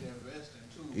Prosper. Investing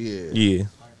too. Yeah. Yeah.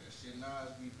 Like that shit Nas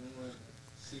be doing,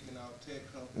 seeking out tech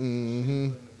companies, putting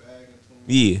the bag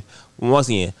into Yeah. Once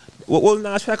again, what was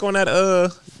Nas track on that?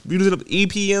 You did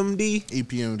EPMD.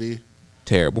 EPMD.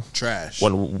 Terrible. Trash. I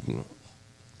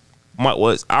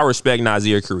respect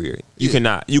Nas's career. You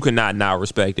cannot not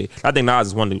respect it. I think Nas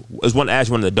is one of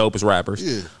the dopest rappers.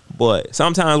 Yeah. But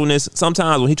sometimes when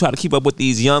he try to keep up with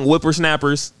these young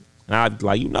whippersnappers, and I'd be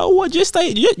like, you know what? Just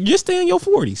stay in your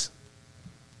 40s.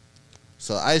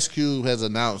 So Ice Cube has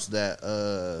announced that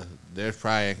there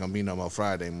probably ain't gonna be no more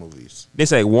Friday movies. They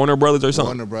say Warner Brothers or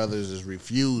something. Warner Brothers is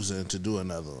refusing to do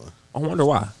another one. I wonder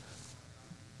why. I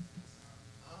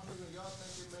don't even y'all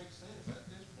think it makes sense at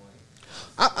this point.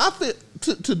 I feel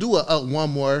to do a one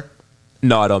more.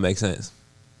 No, it don't make sense.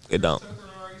 It don't. Tucker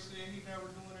already said he never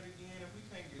doing it again. If we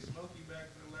can't get Smokey back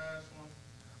for the last one.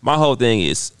 My whole thing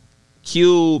is,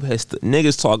 Cube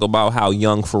niggas talk about how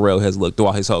young Pharrell has looked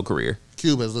throughout his whole career.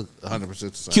 Cube has looked 100%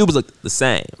 the same. Cube has looked the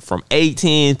same from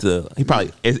 18 to he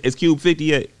probably is Cube 50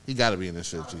 yet? He got to be in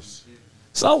his 50s.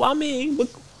 So I mean, but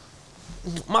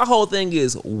my whole thing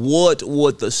is, what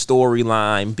would the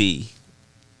storyline be?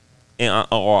 And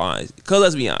because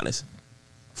let's be honest,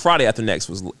 Friday After Next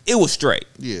was straight.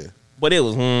 Yeah. But it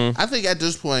was. I think at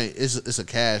this point it's a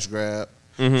cash grab.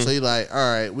 So you're like, all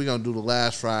right, we're gonna do the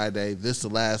last Friday. This the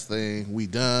last thing we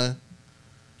done.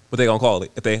 What they gonna call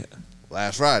it? If they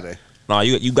Last Friday. no,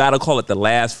 you gotta call it the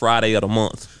last Friday of the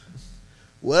month.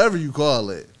 Whatever you call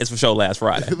it. It's for sure last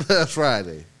Friday. Last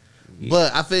Friday. Yeah.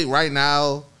 But I think right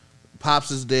now,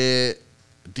 Pops is dead.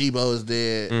 Debo is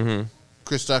dead.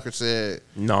 Chris Tucker said,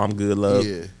 No, I'm good, love.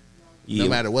 Yeah. No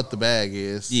matter what the bag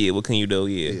is. Yeah, what can you do?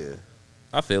 Yeah.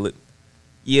 I feel it.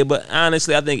 Yeah, but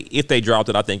honestly, I think if they dropped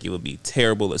it, I think it would be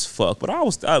terrible as fuck. But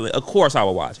of course, I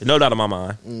would watch it, no doubt in my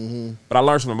mind. But I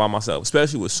learned something about myself,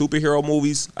 especially with superhero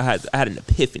movies. I had an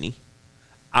epiphany.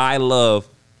 I love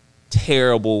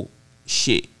terrible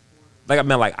shit. Like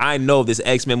I know this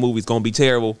X-Men movie is gonna be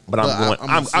terrible, but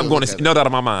I'm going to no doubt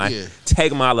in my mind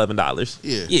take my $11.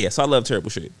 Yeah. So I love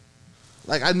terrible shit.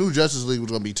 Like I knew Justice League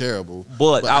was gonna be terrible,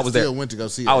 but I was still there. Went to go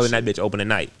see. I was in that bitch opening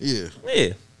night. Yeah.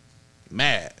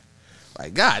 Mad.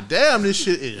 Like, god damn, this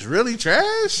shit is really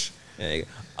trash. How you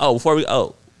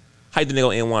think they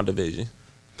gonna end WandaVision?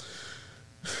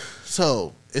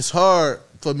 So it's hard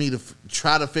for me to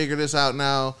try to figure this out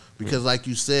now because, like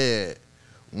you said,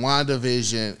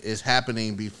 WandaVision is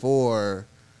happening before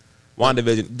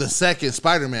WandaVision, the second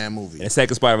Spider-Man movie. And the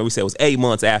second Spider-Man we said was 8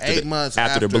 months after. 8 months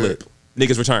after the blip.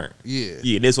 Niggas return.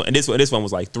 Yeah. This one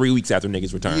was like 3 weeks after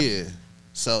niggas return. Yeah.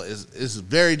 So it's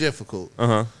very difficult.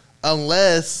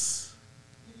 Unless.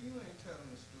 You ain't telling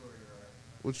the story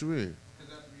right. What you mean?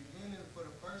 Because at the beginning, for the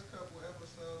first couple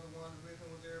episodes of WandaVision,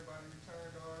 was everybody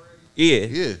returned already?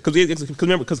 Yeah.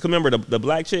 Because remember the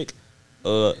black chick.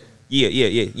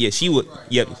 Yeah. She would.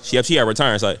 She had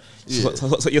returned. So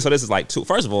this is like two.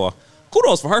 First of all,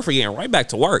 kudos for her for getting right back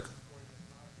to work.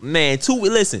 Man,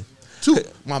 listen.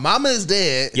 My mama is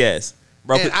dead. Yes.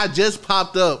 Bro, and I just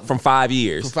popped up from 5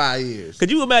 years.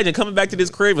 Could you imagine coming back to this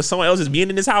crib with someone else is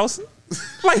being in this house?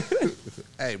 Like,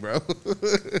 hey, bro.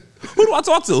 Who do I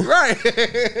talk to? Right.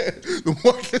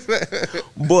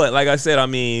 But like I said, I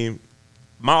mean,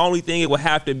 my only thing it would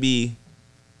have to be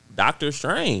Doctor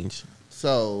Strange.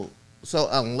 So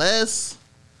unless,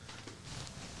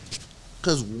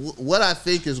 because what I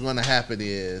think is going to happen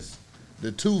is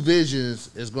the two visions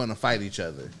is going to fight each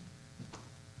other.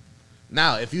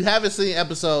 Now, if you haven't seen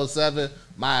episode 7,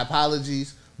 my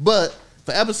apologies. But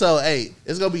for episode 8,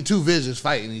 it's going to be two visions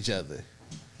fighting each other.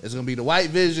 It's going to be the white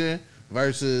vision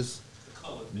versus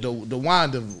the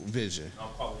Wanda vision. I'm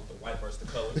calling it the white versus the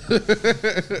color. This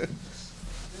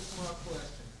is my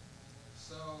question.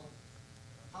 So,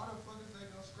 how the fuck is they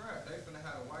going to scrap? They finna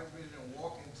have a white vision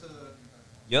walk into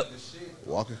the shit.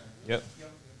 Walking? Yep.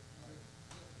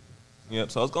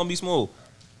 So it's going to be smooth.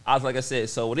 Like I said,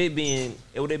 so would it been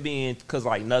because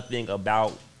like nothing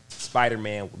about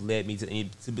Spider-Man led me to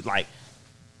be like,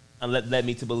 led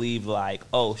me to believe like,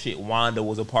 oh shit, Wanda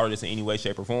was a part of this in any way,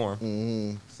 shape, or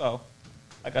form. So,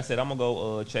 like I said, I'm gonna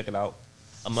go check it out.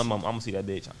 I'm gonna see that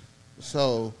bitch.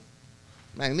 So,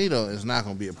 Magneto is not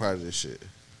gonna be a part of this shit.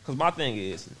 Cause my thing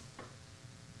is,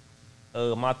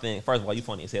 first of all, you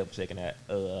funny as hell for shaking that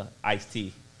iced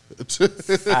tea.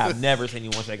 I have never seen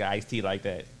anyone shake an iced tea like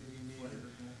that.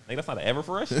 Like, that's not an ever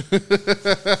for us.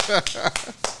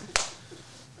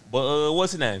 But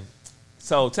what's her name?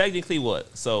 So technically,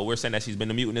 what? So we're saying that she's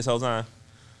been a mutant this whole time.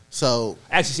 So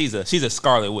actually, she's a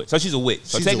Scarlet Witch. So she's a witch.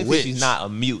 So technically, she's not a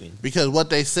mutant. Because what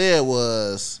they said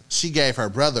was she gave her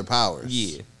brother powers.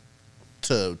 Yeah.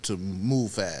 To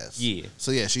move fast. Yeah.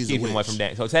 So yeah, she's a witch. Away from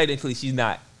that. So technically, she's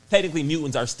not. Technically,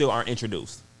 mutants aren't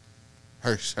introduced.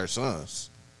 Her sons.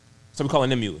 So we're calling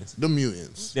them mutants. The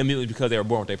mutants. They're mutants because they were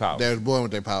born with their powers. They were born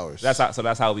with their powers. That's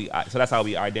how we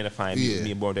identify mutants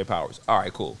being born with their powers. All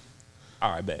right, cool.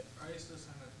 All right, bet. Are you still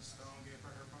saying that the stone gave her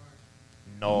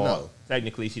powers? No.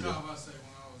 Technically, she's. No, I was about to say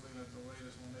when I was looking at the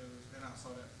latest one, and I saw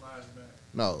that flashback.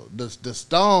 No, the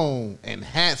stone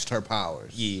enhanced her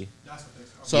powers. Yeah. That's what they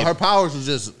said. So her powers was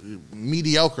just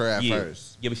mediocre at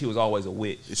first. Yeah, but she was always a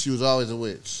witch. She was always a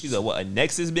witch. She's a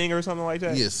Nexus being or something like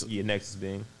that? Yes. Yeah, Nexus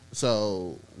being.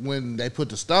 So when they put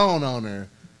the stone on her,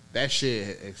 that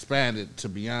shit expanded to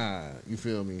beyond. You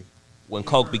feel me? When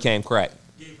Coke became crack.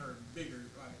 Gave her bigger,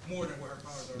 like more than what her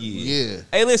powers are. Yeah.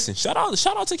 Hey, listen, shout out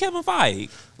to Kevin Feige.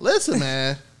 Listen,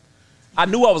 man. I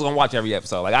knew I was gonna watch every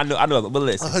episode. Like I knew, but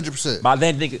listen, 100%. By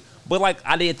then, But like,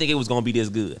 I didn't think it was gonna be this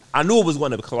good. I knew it was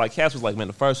gonna because like Cass was like, man,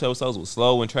 the first episodes was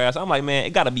slow and trash. I'm like, man,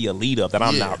 it gotta be a lead up that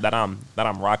I'm not that I'm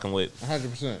rocking with.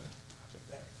 100%.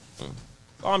 So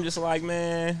I'm just like,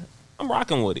 man, I'm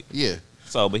rocking with it. Yeah.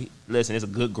 So, but listen, it's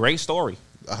a great story.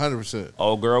 100%.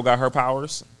 Old girl got her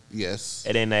powers. Yes.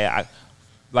 And then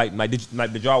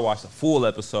did y'all watch the full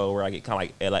episode where I get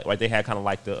kind of like they had kind of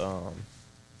like the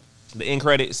end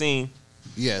credit scene?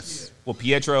 Yes. With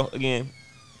Pietro again.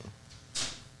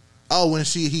 Oh, when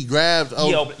he grabbed.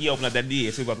 Oh, he opened up that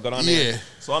deal. So we about to go down there. Yeah.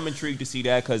 So I'm intrigued to see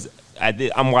that because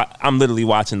I'm literally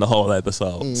watching the whole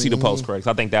episode. See the post credits.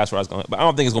 I think that's where I was going. But I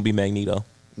don't think it's gonna be Magneto.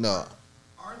 No.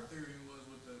 Our theory was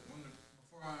with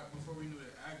before we knew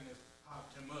that Agnes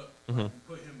popped him up Mm-hmm. and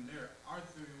put him there. Our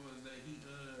theory was that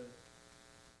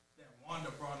that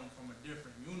Wanda brought him from a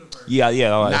different universe. Yeah.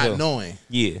 Not knowing.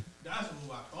 Yeah. That's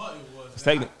who I thought it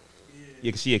was.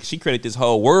 Yeah, cause she credited this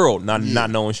whole world not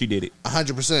knowing she did it.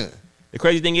 100%. The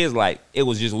crazy thing is, like, it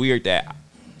was just weird that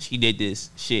she did this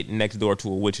shit next door to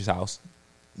a witch's house.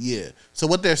 Yeah. So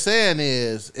what they're saying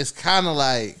is, it's kind of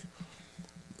like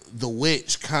the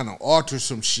witch kind of altered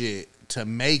some shit to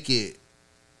make it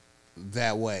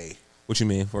that way. What you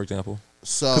mean, for example?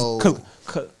 So,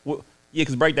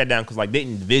 because break that down. Because like,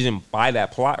 didn't Vision buy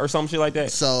that plot or some shit like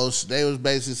that? so they was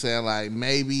basically saying like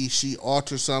maybe she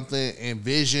altered something in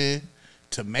Vision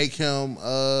to make him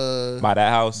Buy that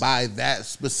house. buy that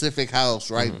specific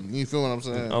house, right? You feel what I'm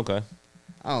saying? Okay.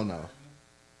 I don't know,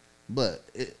 but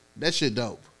that shit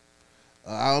dope.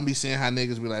 I don't be seeing how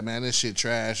niggas be like, man, this shit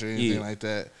trash or anything like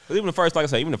that. But even the first, like I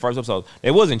said, even the first episode,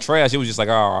 it wasn't trash. It was just like,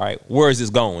 all right, where is this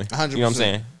going? 100%. You know what I'm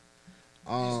saying?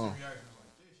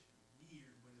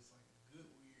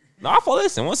 No,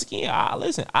 once again,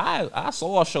 I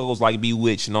saw shows like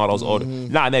Bewitched and all those older.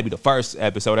 Not maybe the first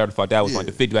episode, whatever the fuck that was like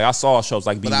the 50. Like I saw shows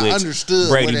like Bewitched, I understood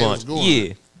Brady where they Bunch. was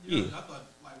going. Yeah. I thought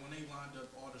like when they lined up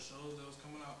all the shows that was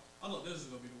coming out, I thought this was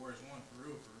gonna be the worst one for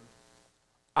real.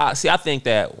 I think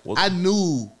that I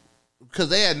knew because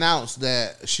they announced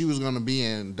that she was going to be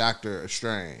in Doctor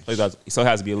Strange. so it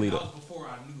has to be a leader. That was before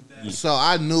I knew that. So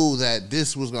I knew that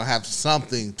this was going to have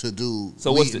something to do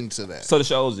leading to that. So the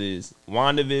shows is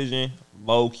WandaVision,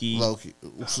 Loki.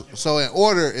 So in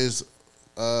order is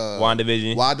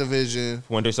WandaVision,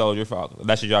 Winter Soldier, Falcon.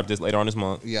 That should drop this later on this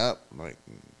month. Yep, like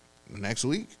next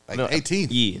week, like 18th.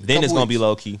 Yeah, then it's gonna be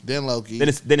Loki. Then Loki.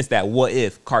 Then it's that What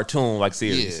If cartoon like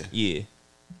series. Yeah.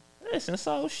 Listen,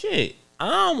 so shit.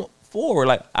 I'm forward.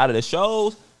 Like out of the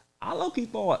shows, I low-key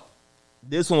thought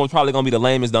this one was probably gonna be the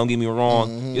lamest. Don't get me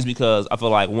wrong, just because I feel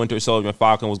like Winter Soldier and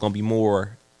Falcon was gonna be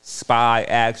more spy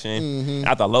action. And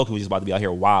I thought Loki was just about to be out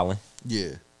here wilding.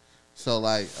 Yeah. So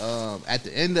like at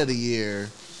the end of the year,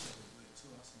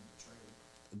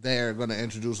 they're gonna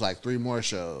introduce like 3 more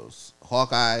shows.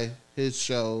 Hawkeye, his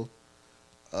show,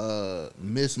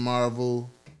 Miss Marvel,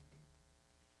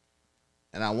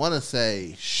 and I want to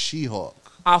say She-Hulk.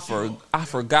 I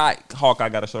forgot Hawkeye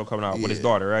got a show coming out with his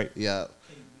daughter, right? Yeah.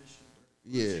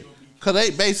 Yeah. Cause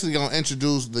they basically gonna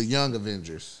introduce the Young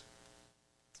Avengers.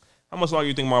 How much longer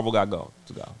you think Marvel got to go?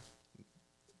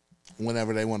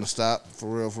 Whenever they want to stop,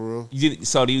 for real.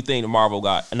 So do you think Marvel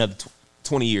got another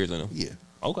 20 years in them? Yeah.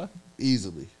 Okay.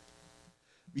 Easily.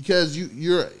 Because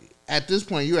you're at this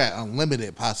point you're at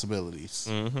unlimited possibilities.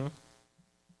 Mm-hmm.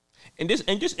 And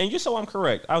just so I'm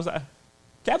correct, I was like,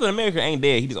 Captain America ain't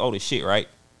dead. He just old as shit, right?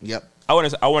 Yep. I wonder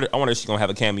if she's gonna have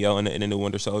a cameo in the new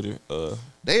Winter Soldier. I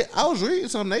was reading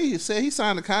something. They said he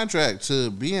signed a contract to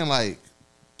be in like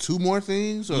 2 more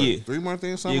things or 3 more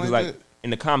things, something like that. In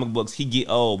the comic books, he get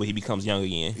old, but he becomes young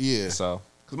again. Yeah. So,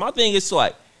 because my thing is, so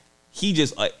like, he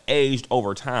just aged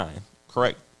over time.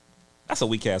 Correct. That's a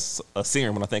weak ass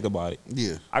serum when I think about it.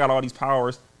 Yeah. I got all these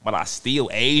powers, but I still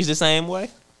age the same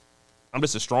way. I'm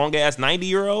just a strong ass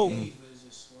 90-year-old.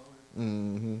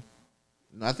 Mm-hmm.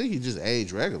 No, I think he just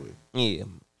aged regularly. Yeah.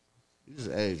 He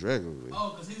just aged regularly.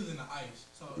 Oh, because he was in the ice.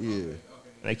 So, yeah. Okay.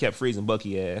 And they kept freezing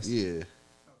Bucky ass. Yeah.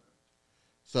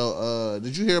 So,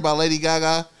 did you hear about Lady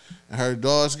Gaga and her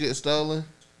dogs getting stolen?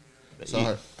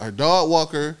 So her dog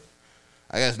walker,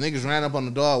 I guess niggas ran up on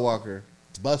the dog walker,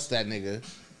 bust that nigga,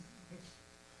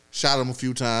 shot him a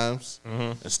few times,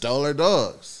 and stole her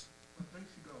dogs. I think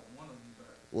she got one of them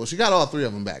back. Well, she got all 3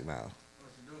 of them back now.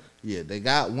 Yeah, they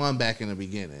got one back in the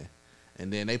beginning,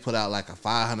 and then they put out like a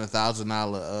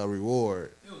 $500,000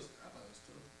 reward. I thought it was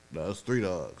 2. No, it was 3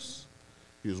 dogs.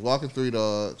 He was walking 3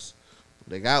 dogs.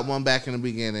 They got one back in the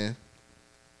beginning,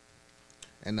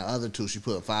 and the other 2 she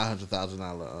put a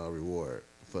 $500,000 reward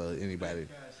for anybody.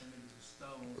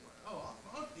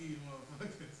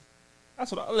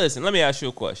 Listen, let me ask you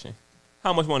a question.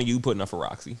 How much money you putting up for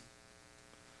Roxy?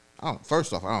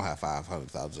 First off, I don't have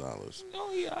 $500,000.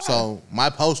 Oh yeah. So my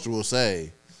poster will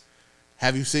say,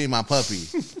 "Have you seen my puppy?"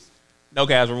 No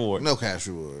cash reward. No cash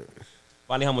reward.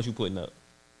 Find out how much you putting up.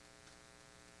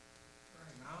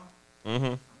 Right now, Mm-hmm.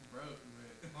 I'm broke,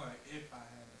 but like if I had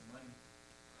the money.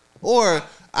 Or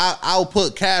I'll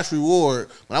put cash reward,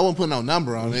 but I won't put no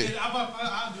number on it.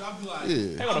 I'll be like,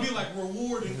 Yeah. I'll be like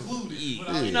reward included. Yeah.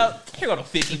 But You know, here go the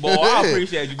 50 boy. I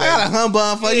appreciate you, baby. I got a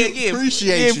humbug for you.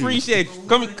 Appreciate you. Appreciate you. reward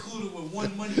Come, included with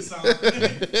one money sign.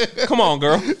 come on,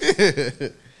 girl.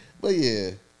 But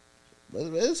yeah. But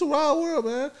it's a wild world,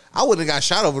 man. I wouldn't have got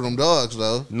shot over them dogs,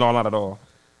 though. No, not at all.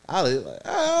 I was like,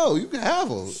 oh, you can have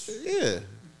them. Yeah.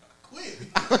 Quit.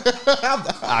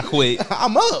 I quit.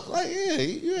 I'm up. Like, yeah,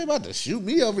 you ain't about to shoot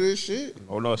me over this shit.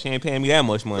 Oh no, she ain't paying me that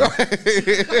much money.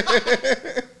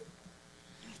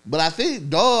 But I think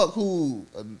dog who,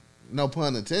 no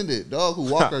pun intended, dog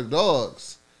who walk her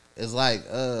dogs is like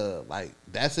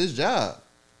that's his job.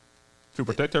 To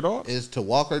protect her dog? Is to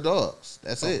walk her dogs.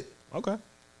 That's it. Okay.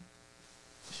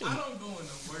 I don't go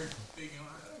into work thinking,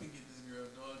 let me get this girl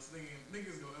dogs. Thinking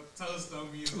niggas go up toast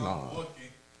on me if I'm walking.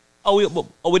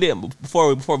 We didn't. Before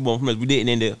we move from this, we didn't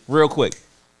end it real quick.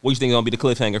 What you think gonna be the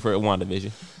cliffhanger for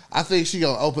WandaVision? I think she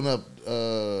gonna open up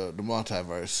the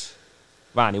multiverse.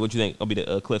 Vonnie, what you think gonna be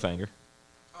the cliffhanger?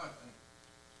 I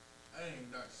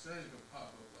think Dr. Strange gonna pop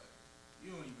up like,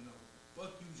 you don't even know what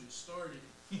the fuck you just started.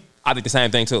 I think the same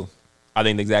thing too. I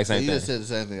think the exact same You thing. just said the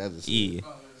same thing I just said. Yeah.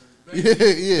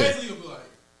 Basically, Yeah. Basically, you'll be like,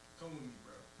 come with me,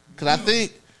 bro. Because I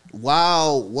think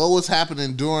while what was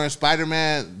happening during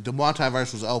Spider-Man, the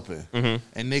multiverse was open. Mm-hmm.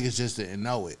 And niggas just didn't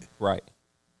know it. Right.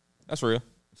 That's real.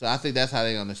 So I think that's how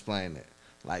they gonna explain it.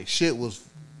 Like shit was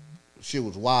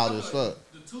wild as fuck.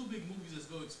 The two big movies that's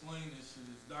gonna explain this shit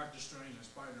is Doctor Strange and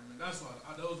Spider-Man. That's why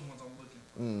those are the ones I'm looking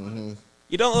for. Mm-hmm.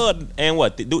 You don't. And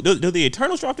what? Do the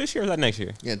Eternals drop this year or is that next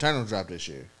year? Yeah, Eternals dropped this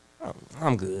year. Oh,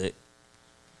 I'm good.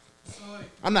 So like,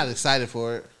 I'm not excited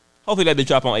for it. Hopefully that be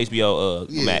drop on HBO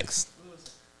Yeah. Max.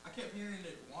 I kept hearing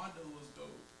that Wanda was going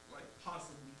like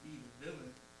possibly be the villain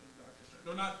in Doctor Strange.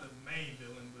 No, not the main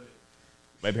villain, but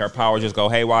Maybe her powers just go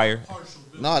haywire. partial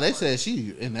villain. No, they said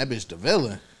she and that bitch the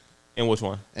villain In which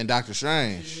one? and Doctor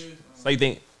Strange. Yeah, So you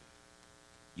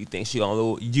think she gonna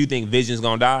lose? You think Vision's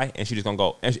gonna die and she just gonna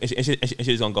go and she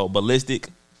just gonna go ballistic?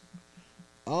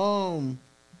 I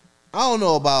don't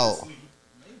know about honestly,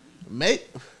 mate.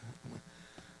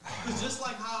 It's just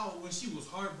like how when she was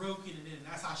heartbroken and then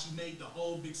that's how she made the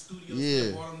whole big studio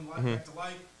Yeah. stuff, brought him back to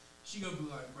life. She gonna be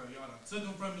like, bro, y'all done took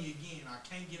him from me again. I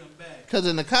can't get him back. Because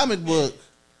in the comic book,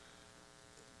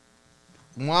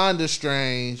 Wanda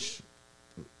Strange,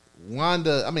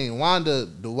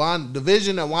 the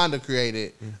Vision that Wanda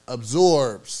created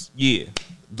absorbs Yeah,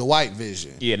 the White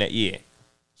Vision. yeah.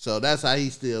 So that's how he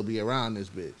still be around this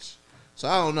bitch. So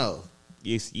I don't know.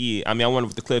 Yes, yeah. I mean, I wonder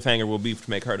what the cliffhanger will be to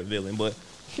make her the villain, but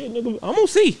shit, nigga, I'm gonna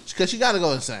see. Because she got to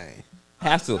go insane.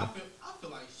 Have to. I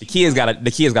feel like The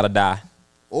kids gotta die.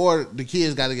 Or the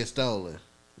kids got to get stolen.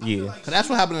 Yeah. like Because that's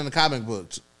what happened in the comic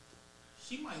books.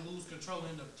 she might lose control and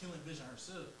end up killing Vision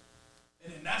herself.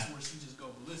 And then that's where she just go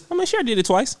ballistic. I mean, sure, I did it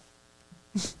twice.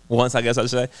 Once, I guess I'd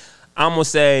say. I'm gonna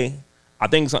say, I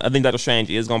think Doctor Strange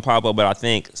is gonna pop up, but I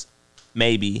think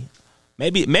maybe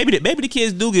the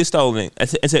kids do get stolen and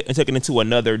taken into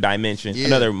another dimension, Yeah.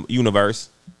 another universe.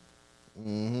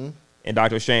 Mm-hmm. And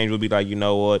Doctor Strange would be like, you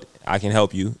know what? I can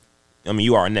help you. I mean,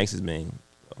 you are a Nexus being.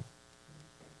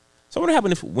 So what would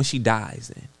happen when she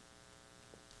dies then?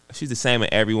 If she's the same as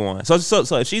everyone. So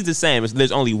if she's the same,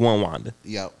 there's only one Wanda.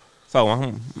 Yep.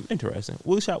 So interesting.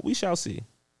 We shall see.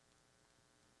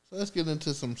 So let's get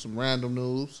into some random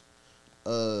news.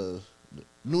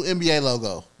 New NBA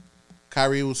logo.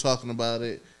 Kyrie was talking about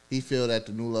it. He feel that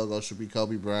the new logo should be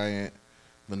Kobe Bryant.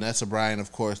 Vanessa Bryant,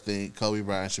 of course, think Kobe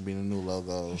Bryant should be the new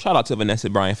logo. Shout out to Vanessa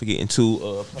Bryant for getting two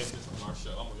placements on our show.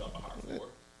 I'm gonna drop a hard four.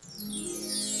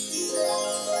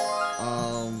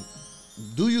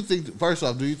 Do you think? First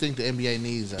off, do you think the NBA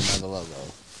needs another logo?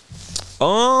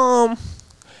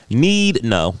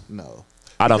 No. No.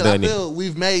 I don't Because think they need. feel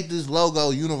we've made this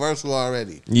logo universal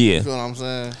already. Yeah. You feel what I'm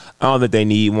saying? I don't think they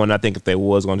need one. I think if they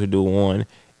was going to do one,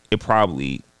 it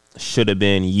probably should have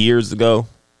been years ago.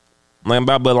 But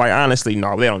honestly,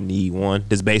 no, they don't need one.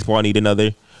 Does baseball need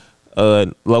another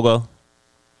logo?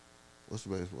 What's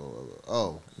the baseball logo?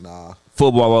 Oh, nah.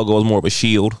 Football logo is more of a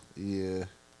shield. Yeah.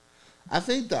 I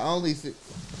think the only thing.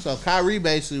 So Kyrie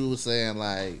basically was saying,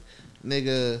 like,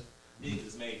 niggas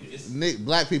made this.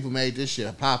 Black people made this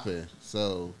shit popping.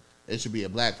 So it should be a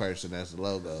black person as the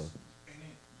logo. Ain't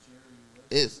it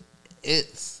Jerry West?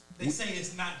 It's. They say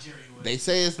it's not Jerry West. They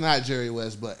say it's not Jerry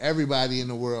West, but everybody in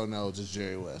the world knows it's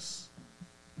Jerry West.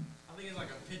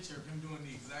 like a picture of him doing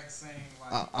the exact same.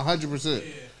 Like 100%.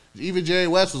 Yeah. Even Jerry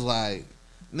West was like,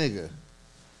 nigga,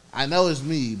 I know it's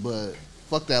me, but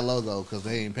fuck that logo because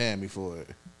they ain't paying me for it.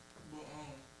 But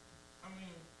I mean,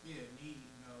 yeah, neat,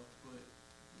 but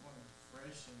you want him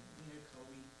fresh and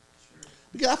Kobe, sure.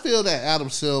 Because I feel that Adam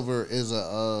Silver is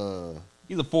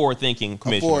He's a forward-thinking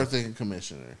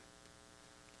commissioner.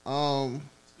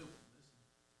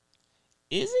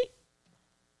 Is he?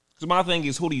 Because my thing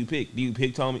is, who do you pick? Do you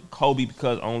pick Kobe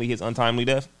because only his untimely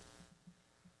death?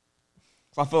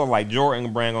 So I feel like Jordan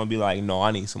and Brand gonna be like, no,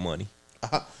 I need some money.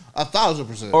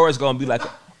 1,000%. Or it's gonna be like,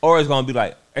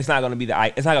 it's not gonna be the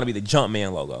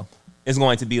Jumpman logo. It's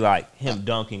going to be like him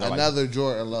dunking. Another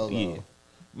Jordan logo. Yeah.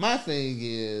 My thing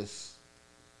is,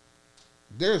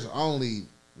 there's only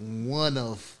one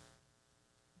of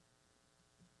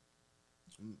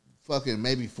fucking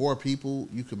maybe 4 people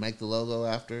you could make the logo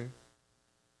after.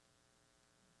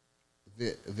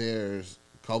 There's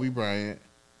Kobe Bryant,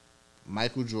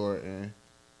 Michael Jordan,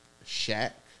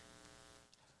 Shaq.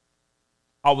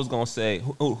 I was gonna say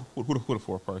who the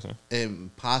fourth person, and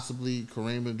possibly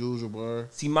Kareem Abdul-Jabbar.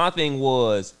 See, my thing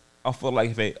was, I feel like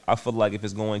if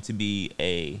it's going to be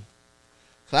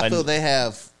I feel they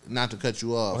have, not to cut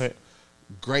you off,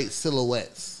 great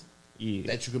silhouettes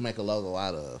that you can make a logo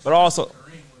out of. But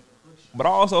I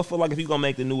also feel like if you're gonna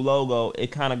make the new logo,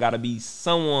 it kind of got to be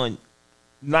someone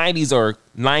 90s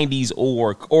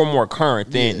or more current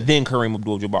than Kareem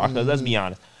Abdul-Jabbar. Because let's be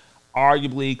honest,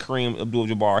 arguably Kareem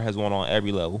Abdul-Jabbar has won on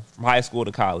every level, from high school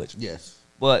to college. Yes.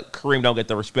 But Kareem don't get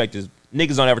the respect.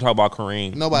 Niggas don't ever talk about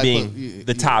Kareem being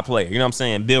the top player. You know what I'm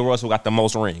saying? Bill Russell got the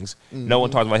most rings. Mm-hmm. No one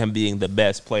talks about him being the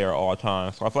best player of all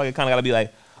time. So I feel like it kind of got to be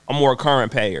like a more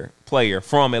current player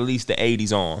from at least the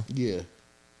 80s on. Yeah.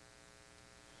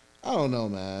 I don't know,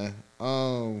 man.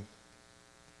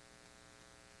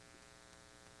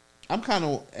 I'm kind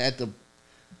of at the...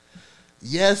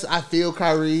 Yes, I feel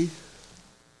Kyrie.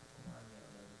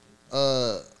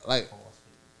 I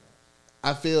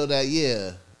feel that,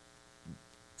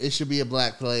 it should be a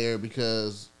black player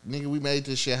because, nigga, we made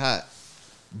this shit hot.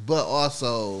 But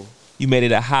also... You made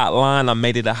it a hot line, I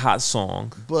made it a hot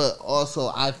song. But also,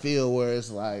 I feel where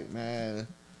it's like, man,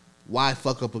 why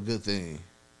fuck up a good thing?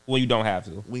 When you don't have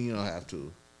to. When you don't have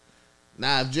to.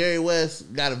 Now, if Jerry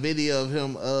West got a video of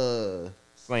him...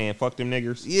 saying, fuck them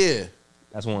niggers? Yeah.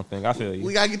 That's one thing. I feel you.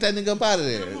 We got to get that nigga up out of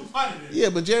there. Yeah,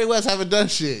 but Jerry West haven't done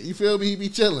shit. You feel me? He be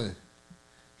chilling.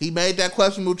 He made that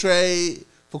questionable trade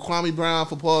for Kwame Brown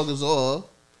for Paul Gasol.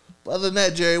 But other than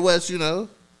that, Jerry West, he the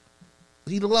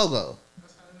logo.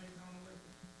 That's how they got on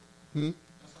the Lakers.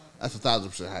 That's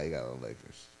 1,000% how he got on the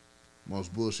Lakers.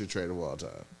 Most bullshit trade of all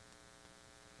time.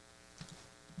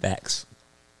 Facts.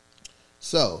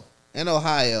 So, in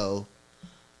Ohio,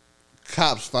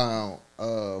 cops found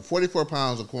 44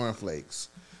 pounds of cornflakes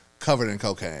covered in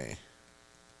cocaine.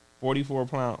 44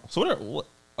 pounds. So what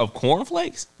of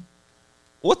cornflakes?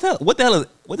 What the hell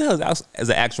is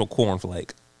an actual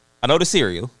cornflake? I know the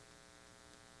cereal.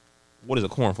 What is a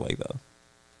cornflake though?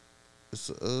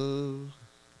 It's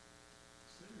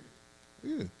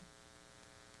yeah.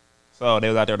 So they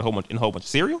was out there in a whole bunch of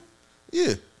cereal?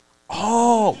 Yeah.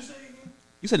 Oh.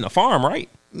 You said in a farm, right?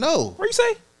 No. Where you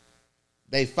say?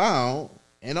 They found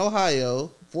in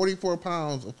Ohio 44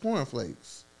 pounds of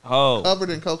cornflakes. Oh. Covered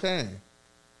in cocaine.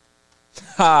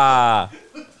 Ha.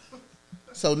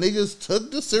 So niggas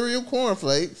took the cereal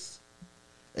cornflakes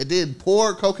and then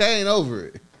poured cocaine over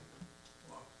it.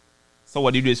 So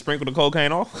what, you just sprinkle the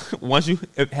cocaine off once you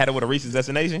had it with a Reese's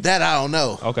destination? That I don't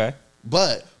know. Okay.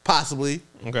 But possibly.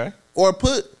 Okay. Or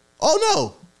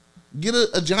get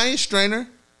a giant strainer.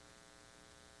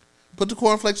 Put the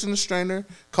cornflakes in the strainer.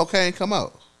 Cocaine come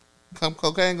out.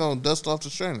 Cocaine gonna dust off the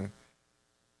strainer.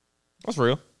 That's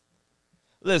real.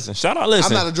 Listen. I'm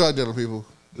not a drug dealer, people.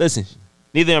 Listen,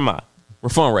 neither am I. We're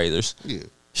fundraisers. Yeah.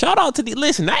 Shout out to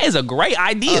listen, that is a great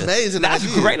idea. Amazing That's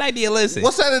idea. a great idea. Listen.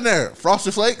 What's that in there?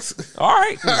 Frosted Flakes? All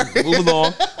right.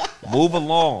 Move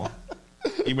along.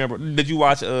 You remember, did you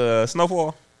watch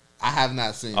Snowfall? I have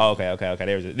not seen Oh,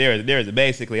 okay. There's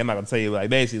basically, I'm not gonna tell you, like,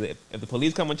 basically, if the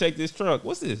police come and check this truck,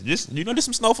 what's this? Just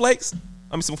some snowflakes?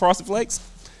 Some Frosted Flakes?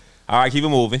 All right, keep it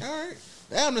moving. All right.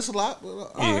 Damn, that's a lot.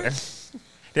 But, Yeah. right.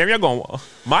 Damn, y'all going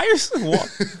Myers?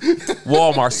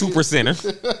 Walmart Supercenter.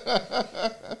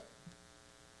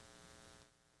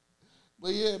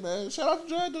 But yeah, man. Shout out to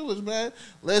drug dealers, man.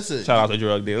 Listen. Shout out to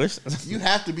drug dealers. You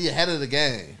have to be ahead of the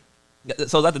game.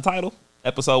 So is that the title?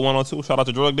 Episode 102. Shout out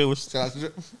to drug dealers.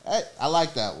 Hey, I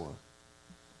like that one.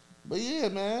 But yeah,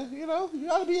 man, you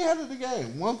gotta be ahead of the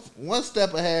game. One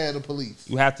step ahead of the police.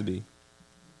 You have to be.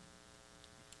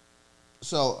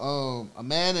 So, a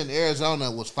man in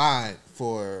Arizona was fined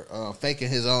for faking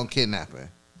his own kidnapping.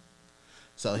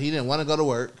 So he didn't want to go to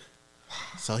work,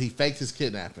 so he faked his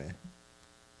kidnapping.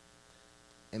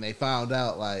 And they found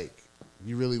out, like,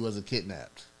 you really wasn't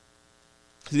kidnapped.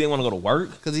 Because he didn't want to go to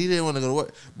work? Because he didn't want to go to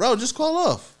work. Bro, just call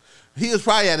off. He was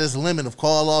probably at his limit of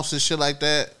call-offs and shit like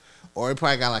that. Or he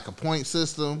probably got, like, a point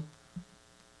system.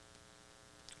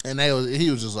 And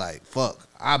he was just like, fuck,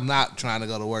 I'm not trying to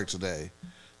go to work today.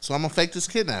 So I'm going to fake this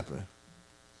kidnapping.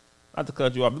 Not to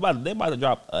cut you off. They about to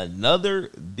drop another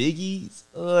Biggie's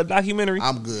documentary.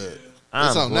 I'm good.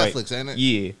 It's on great. Netflix, ain't it?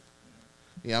 Yeah.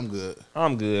 Yeah, I'm good.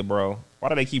 I'm good, bro. Why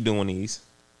do they keep doing these?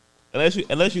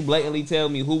 Unless you blatantly tell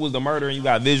me who was the murderer and you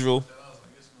got visual,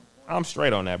 I'm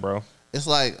straight on that, bro. It's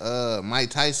like Mike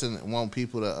Tyson want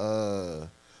people to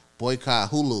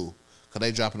boycott Hulu because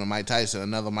they dropping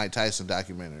another Mike Tyson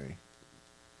documentary.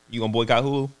 You gonna boycott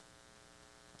Hulu?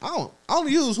 I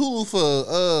only use Hulu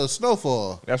for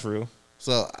Snowfall. That's real.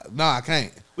 So no, I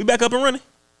can't. We back up and running?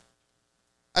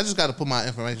 I just got to put my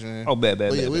information in. Oh, bad.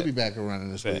 We'll be back and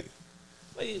running this week.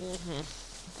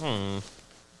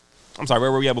 I'm sorry,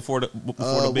 where were we at before the Biggie?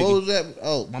 What was that?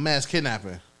 Oh, my man's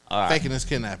kidnapping. All right. Faking his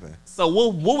kidnapping. So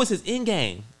what was his end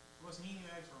game? Wasn't he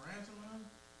asked for ransom money?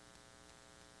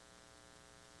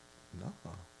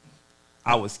 No.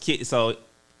 I was So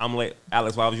I'm like,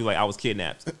 Alex, why was you like, I was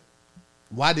kidnapped?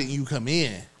 Why didn't you come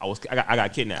in? I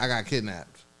got kidnapped. I got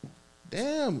kidnapped.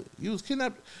 Damn, you was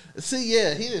kidnapped. See,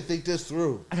 yeah, he didn't think this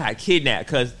through. I got kidnapped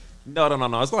because no.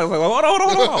 It's like, hold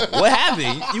on. What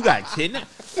happened? You got kidnapped?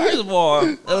 First of all,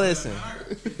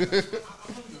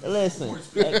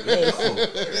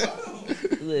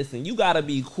 listen. You gotta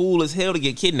be cool as hell to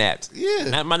get kidnapped. Yeah.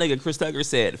 Now, my nigga Chris Tucker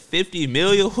said 50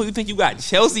 million. Who you think you got?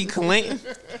 Chelsea Clinton?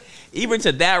 Even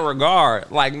to that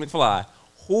regard, like McFly,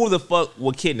 who the fuck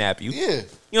would kidnap you? Yeah.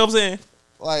 You know what I'm saying?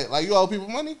 Like you owe people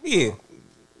money? Yeah.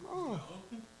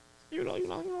 You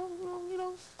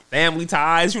know. Family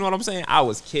ties, you know what I'm saying? I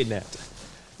was kidnapped.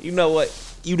 You know what?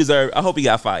 You deserve. I hope he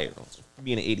got fired for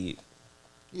being an idiot.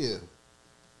 Yeah.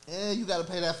 And you got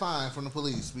to pay that fine from the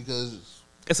police because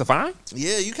It's a fine?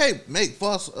 yeah, you can't make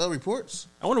false reports.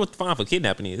 I wonder what the fine for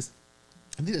kidnapping is.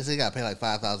 I think they say you got to pay like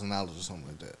 $5,000 or something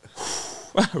like that.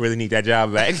 I really need that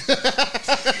job back.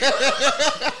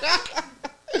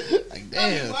 Like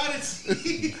damn.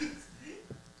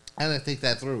 I didn't think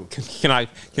that through. Can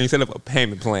you set up a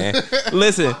payment plan?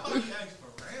 Listen.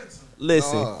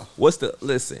 What's the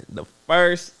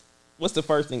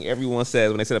first thing everyone says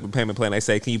when they set up a payment plan? They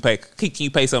say, "Can you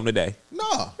pay something today?"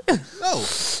 No.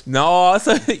 No.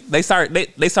 So they start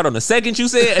on the second you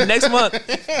said and next month.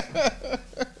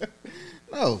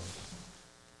 No.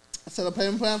 I set a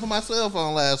payment plan for my cell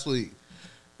phone last week.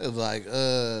 It was like,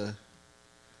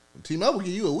 T-Mobile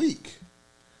give you a week.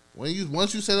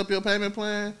 Once you set up your payment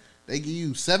plan, they give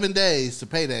you 7 days to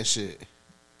pay that shit.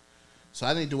 So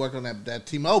I need to work on that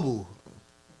T-Mobile.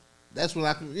 That's when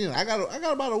I can, I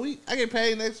got about a week. I get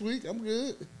paid next week. I'm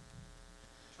good.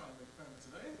 Trying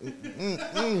to make a payment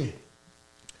today.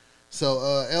 So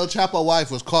El Chapo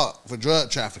wife was caught for drug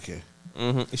trafficking.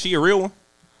 Mm-hmm. Is she a real one?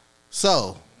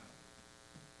 So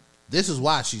this is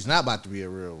why she's not about to be a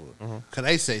real one. Cause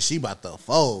they say she about to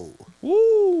fold.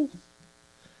 Woo.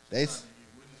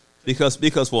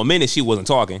 Because for a minute she wasn't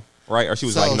talking, right? Or she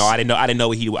was like, no, I didn't know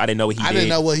what he did. I didn't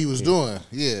know what he was doing.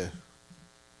 Yeah.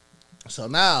 So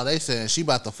now they saying she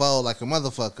about to fold like a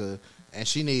motherfucker, and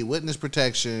she need witness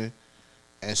protection,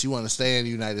 and she want to stay in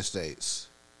the United States.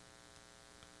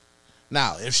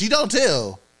 Now, if she don't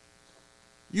tell,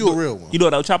 you a real one. You know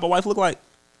what El Chapo wife look like?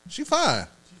 She fine.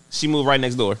 She moved right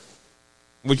next door.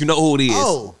 But you know who it is.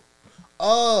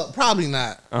 Oh, probably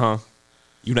not.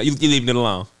 You leaving it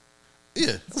alone.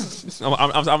 Yeah.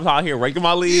 I'm out here raking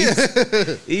my leaves.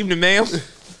 Yeah. Evening, ma'am.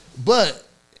 But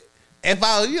if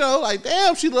I, like,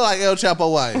 damn, she look like El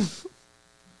Chapo wife.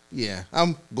 Yeah,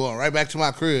 I'm going right back to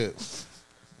my crib.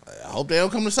 I hope they don't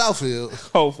come to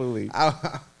Southfield. Hopefully. I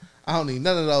don't need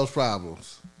none of those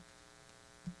problems.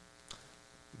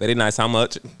 Very nice. How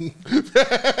much?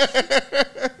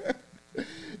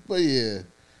 But yeah.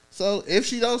 So if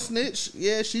she don't snitch,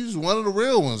 yeah, she's one of the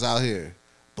real ones out here.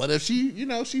 But if she,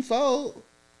 she fold,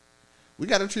 we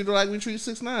got to treat her like we treat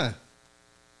 6ix9ine.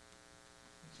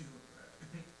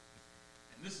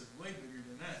 And this is way bigger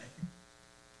than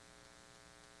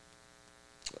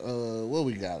that. What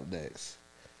we got next?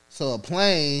 So a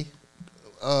plane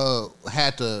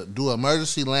had to do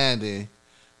emergency landing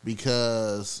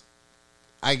because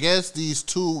I guess these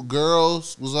 2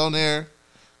 girls was on there.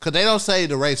 Because they don't say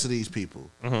the race of these people.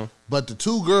 Mm-hmm. But the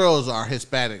 2 girls are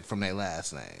Hispanic from their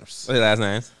last names. What's their last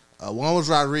names? One was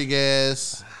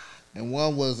Rodriguez. and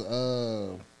one was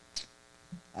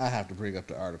I have to bring up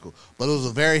the article, but it was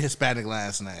a very Hispanic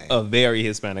last name. A very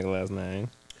Hispanic last name.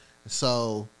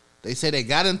 So they say they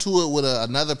got into it with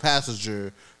another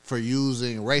passenger for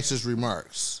using racist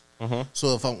remarks.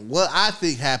 So what I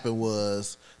think happened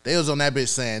was they was on that bitch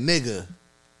saying nigga,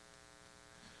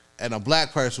 and a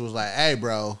black person was like, "Hey,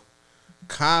 bro,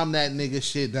 calm that nigga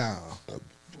shit down."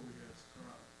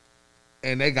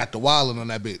 And they got the wilding on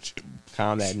that bitch.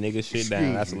 Calm that nigga shit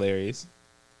down. That's hilarious.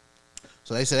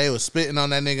 So they said they was spitting on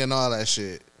that nigga and all that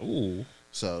shit. Ooh.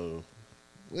 So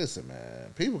listen,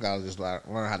 man, people gotta just learn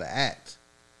how to act.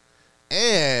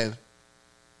 And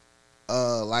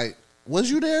like, was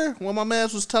you there when my man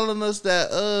was telling us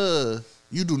that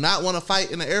you do not want to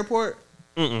fight in the airport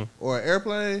or an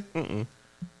airplane?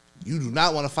 You do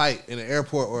not want to fight in an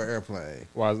airport or an airplane.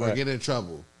 Why is that? Or get in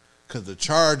trouble. Because the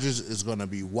charges is going to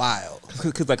be wild.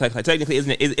 Because like technically,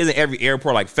 isn't every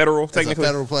airport like federal? Technically, it's a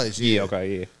federal place. Yeah.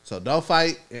 Okay. Yeah. So don't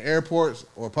fight in airports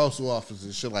or postal offices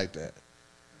and shit like that.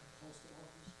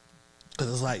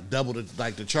 Because it's like double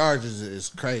the charges is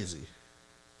crazy.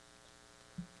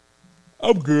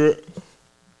 I'm good.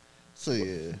 So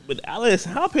yeah. But Alice,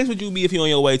 how pissed would you be if you're on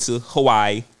your way to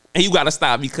Hawaii and you got to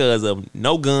stop because of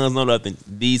no guns, no nothing?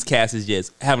 These cats is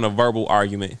just having a verbal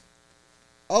argument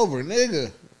over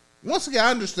nigga. Once again, I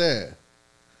understand.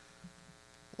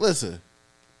 Listen,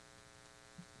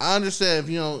 I understand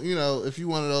if you don't, if you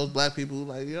one of those black people who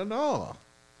like, no.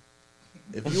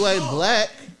 If you ain't black,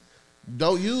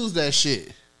 don't use that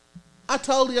shit. I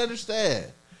totally understand.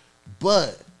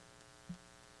 But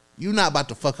you not about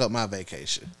to fuck up my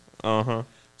vacation.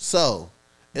 So,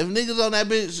 if niggas on that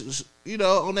bitch,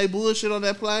 on they bullshit on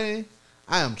that plane,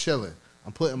 I am chilling.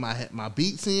 I'm putting my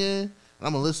beats in, and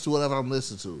I'm gonna listen to whatever I'm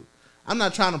listening to. I'm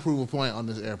not trying to prove a point on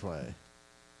this airplane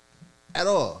at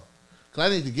all. Because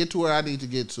I need to get to where I need to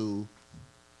get to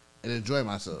and enjoy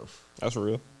myself. That's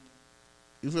real.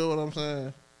 You feel what I'm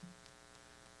saying?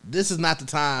 This is not the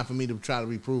time for me to try to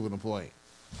be proving a point.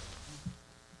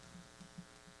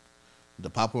 The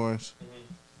popcorns?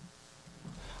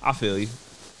 I feel you.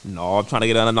 No, I'm trying to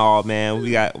get on the knob, man.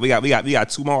 We got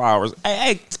 2 more hours.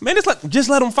 Hey, man, just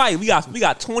let them fight. We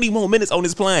got 20 more minutes on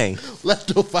this plane. Let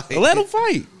them fight. Let them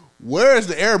fight. Where is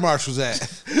the air marshals at?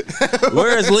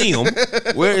 Where is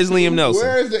Liam? Where is Liam Nelson?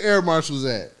 Where is the air marshals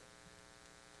at?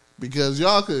 Because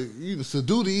y'all could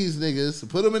subdue these niggas,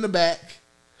 put them in the back,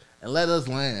 and let us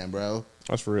land, bro.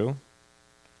 That's real.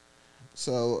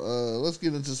 So let's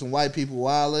get into some white people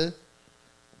wilding.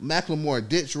 Macklemore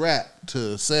ditched rap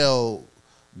to sell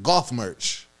golf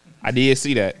merch. I did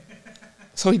see that.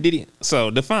 So he didn't. So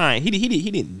define. He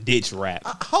didn't ditch rap.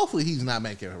 Hopefully he's not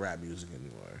making rap music anymore.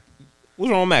 What's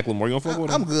wrong with Macklemore? You gonna fuck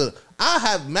with him? I'm good.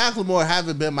 Macklemore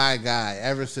haven't been my guy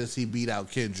ever since he beat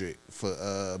out Kendrick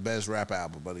for best rap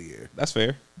album of the year. That's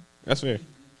fair. That's fair.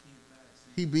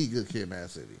 He beat Good Kid, Mad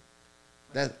City.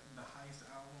 That the Heist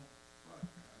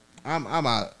album. I'm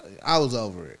out. I was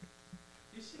over it.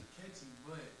 This shit catchy,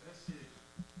 but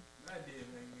that did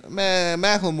make me. Man,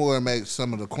 Macklemore makes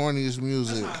some of the corniest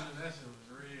music. That shit was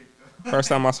rigged. First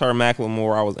time I heard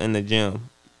Macklemore, I was in the gym.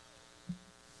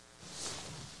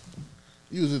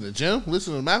 You was in the gym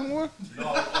listening to Macklemore? No,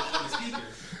 on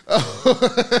the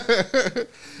speaker.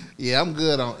 Yeah, I'm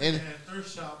good on any.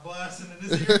 Thirst shot blasting in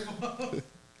his earphone.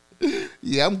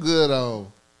 Yeah, I'm good on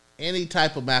any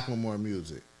type of Macklemore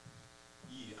music.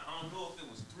 Yeah, I don't know if it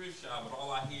was thrift shop, but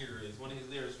all I hear is one of his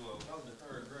lyrics was, I was in the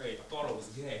 3rd grade. I thought it was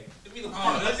gay.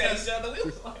 That's that song that they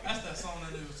was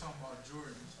talking about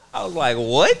Jordan. I was like,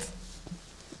 what?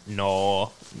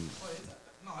 No.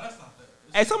 No, that's not that.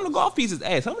 Hey, some of the golf pieces,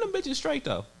 some of them bitches straight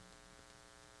though.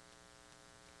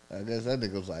 I guess that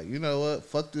nigga was like, you know what?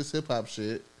 Fuck this hip hop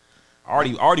shit.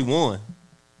 Already won.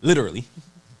 Literally.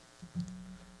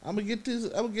 I'm gonna get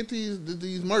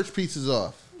these merch pieces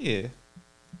off. Yeah.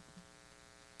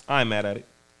 I ain't mad at it.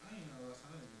 I ain't know last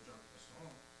time they dropped the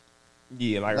song.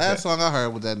 Yeah, like I Last said. song I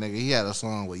heard with that nigga, he had a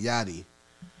song with Yachty,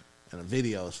 and the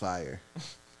video is fire.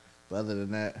 But other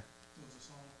than that, Was the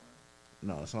song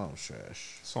no, the song was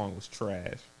trash. Song was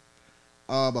trash.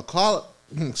 But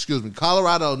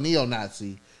Colorado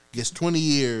neo-Nazi gets 20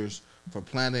 years for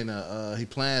planning he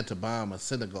planned to bomb a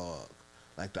synagogue,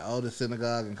 like the oldest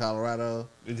synagogue in Colorado.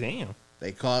 Damn.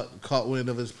 They caught wind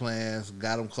of his plans,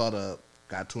 got him caught up,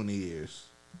 got 20 years.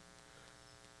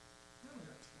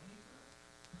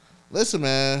 Listen,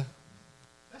 man,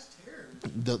 That's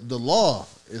terrible. the law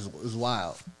is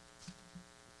wild.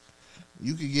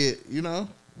 You could get,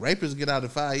 rapists get out in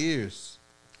 5 years.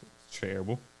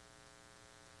 Terrible.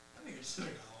 That nigga should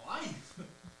have got life.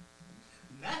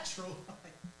 Natural life.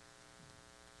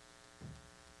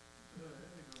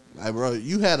 Like, bro,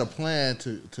 you had a plan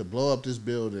to blow up this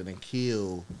building and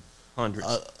kill Hundreds.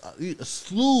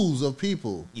 slews of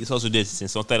people. You social distancing,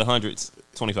 so instead of hundreds,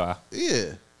 25.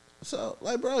 Yeah. So,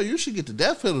 like, bro, you should get the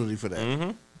death penalty for that.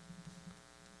 Mm-hmm.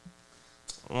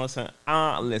 Listen,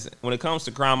 when it comes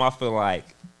to crime, I feel like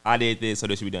I did this, so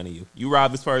this should be done to you. You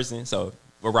robbed this person, so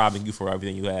we're robbing you for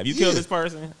everything you have. You killed this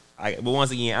person, but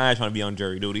once again, I ain't trying to be on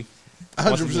jury duty.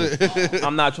 100%.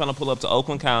 I'm not trying to pull up to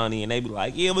Oakland County and they be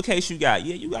like, yeah, what case you got?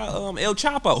 Yeah, you got El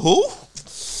Chapo. Who?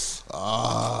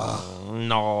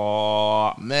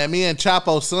 No. Man, me and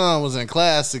Chapo's son was in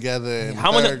class together in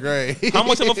third grade. How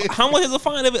much is a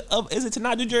fine is it to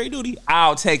not do jury duty?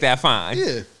 I'll take that fine.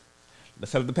 Yeah.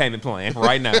 Let's set up the payment plan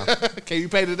right now. Can you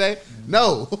pay today?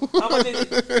 No. How much is it?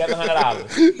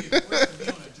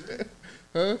 $700.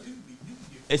 Huh?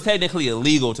 It's technically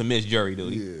illegal to miss jury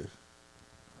duty. Yeah.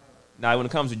 Now, when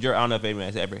it comes to jury, I don't know if anyone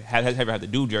has ever had to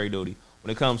do jury duty.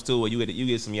 When it comes to it, you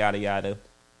get some yada yada.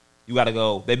 You got to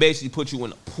go. They basically put you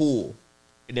in a pool,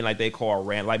 and then like they call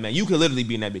random. Like, man, you could literally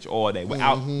be in that bitch all day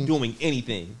without doing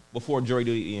anything before jury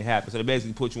duty even happens. So they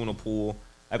basically put you in a pool.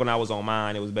 Like when I was on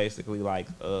mine, it was basically like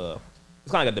it's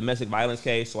kind of like a domestic violence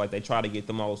case. So like they try to get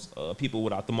the most people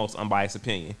without the most unbiased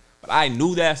opinion. But I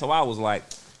knew that, so I was like,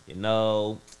 I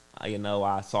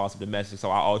saw some domestic,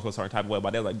 so I always feel a certain type of way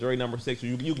about that. Like jury number 6,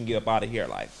 you can get up out of here,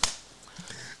 like.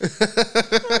 You know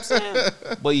what I'm saying?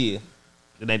 But yeah,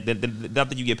 not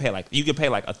that you get paid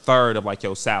like a third of like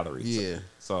your salary. Yeah.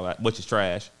 So which is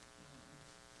trash.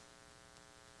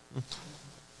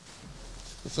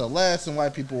 So last in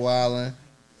white people wilding,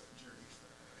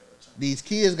 these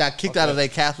kids got kicked out of their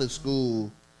Catholic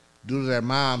school due to their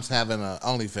moms having an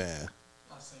OnlyFans.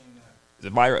 Is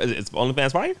it viral? Is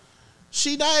OnlyFans fire?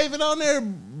 She not even on there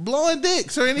blowing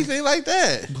dicks or anything like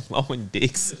that. Blowing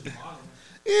dicks.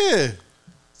 Yeah.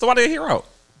 So why did it hear out?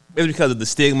 It's because of the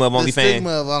stigma of OnlyFans. The stigma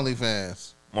of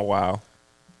OnlyFans. Oh wow.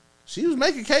 She was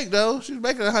making cake though. She was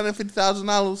making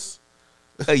 $150,000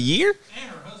 a year. And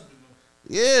her husband.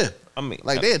 Yeah. I mean,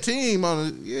 like they a team on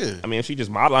it. Yeah. I mean, if she just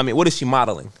model, I mean, what is she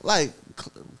modeling? Like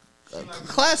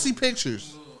classy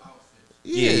pictures.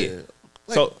 Yeah.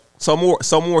 Like, so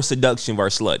more seduction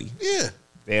versus slutty. Yeah.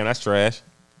 Damn, that's trash.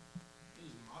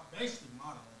 Basically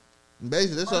modeling.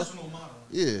 Basically, that's personal modeling.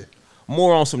 Yeah.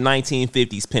 More on some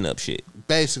 1950s pinup shit.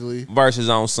 Basically. Versus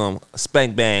on some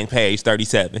spank bang page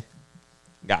 37.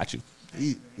 Got you.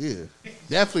 Yeah.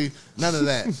 Definitely none of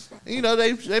that. You know,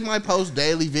 they might post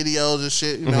daily videos and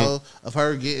shit, you know, of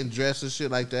her getting dressed and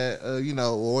shit like that, or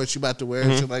what she about to wear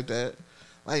and shit like that.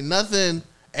 Like nothing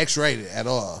X-rated at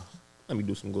all. Let me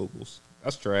do some Googles.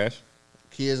 That's trash.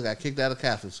 Kids got kicked out of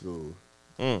Catholic school.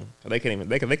 So they can't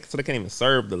even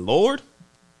serve the Lord.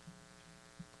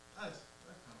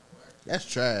 That's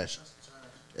trash.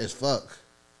 As fuck.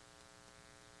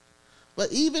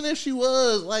 But even if she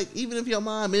was, like, even if your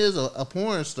mom is a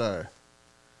porn star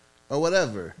or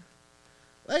whatever,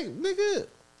 like, nigga,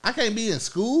 I can't be in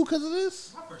school because of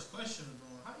this? My first question is,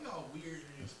 how y'all weird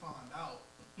and just find out?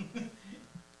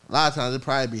 A lot of times it'd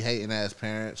probably be hating ass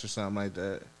parents or something like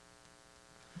that.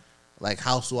 Like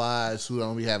housewives who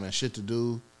don't be having shit to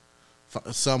do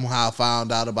somehow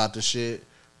found out about the shit.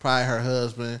 Probably her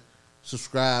husband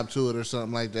subscribed to it or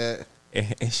something like that.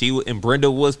 And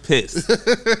Brenda was pissed. Oh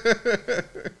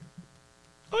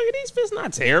yeah, these fits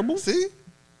not terrible. See?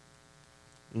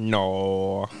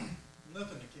 No.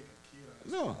 Nothing to kick a kid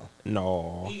out.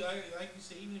 No. Like you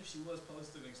said, even if she was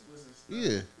posting explicit stuff,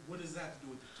 Yeah. what does that have to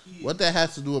do with the kids? What that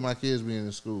has to do with my kids being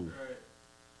in school? Right.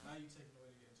 Now you taking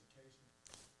away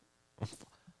the education.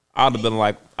 I'd have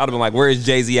been like, where's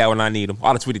Jay-Z at when I need him?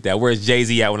 I'd have tweeted that. Where's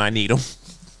Jay-Z at when I need him?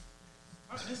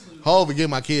 Hove to get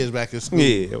my kids back in school.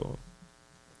 Yeah.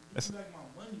 Back my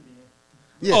money, man.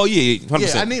 Yeah. Oh yeah,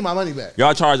 100%. Yeah, I need my money back.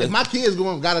 Y'all charged If my kids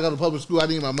gotta go to public school, I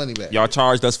need my money back. Y'all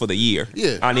charged us for the year.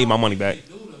 Yeah. I need my money back. I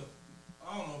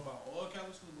don't know about all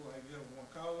Catholic schools, but like one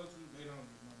college, they don't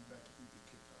get money back if you get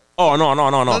kicked out. Oh no. No.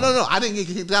 I didn't get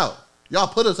kicked out. Y'all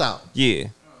put us out. Yeah.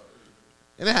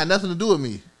 And it had nothing to do with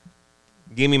me.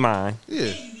 Give me mine. Yeah. I'm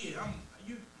out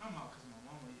because my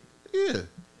mama is. Yeah.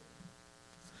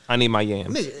 I need my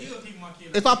yams. Nigga, You gonna keep my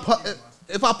kid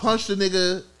if I punched a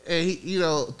nigga and he,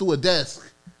 through a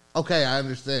desk, okay, I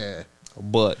understand.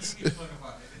 But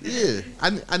Yeah,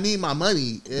 I need my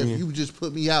money if you just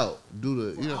put me out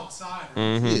due to outside.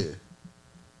 Yeah.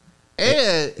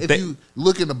 And if you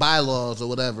look in the bylaws or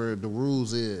whatever the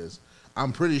rules is,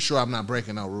 I'm pretty sure I'm not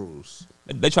breaking no rules.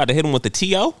 They tried to hit him with the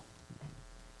TO.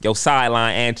 Your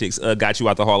sideline antics got you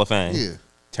out the Hall of Fame. Yeah,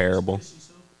 Terrible.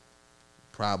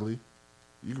 probably.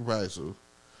 You can probably sue.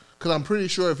 Because I'm pretty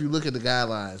sure if you look at the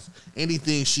guidelines,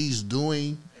 anything she's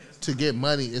doing to get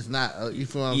money is not. You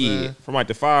feel what I'm saying? From like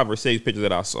the 5 or 6 pictures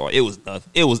that I saw, it was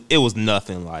nothing. It was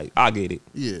nothing. Like, I get it.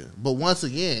 Yeah, but once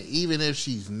again, even if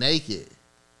she's naked,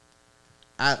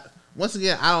 I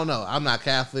don't know. I'm not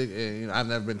Catholic, and I've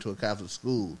never been to a Catholic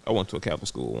school. I went to a Catholic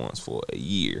school once for a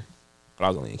year, but I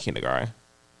was only in kindergarten.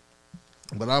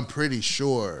 But I'm pretty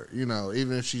sure,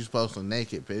 even if she's posting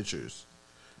naked pictures,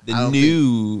 I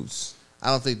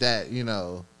don't think that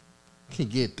can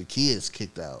get the kids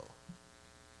kicked out.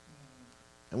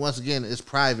 And once again, it's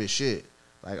private shit.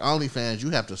 Like OnlyFans, you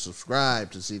have to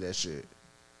subscribe to see that shit.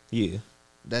 Yeah.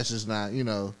 That's just not,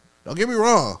 don't get me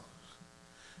wrong.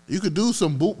 You could do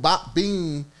some boop bop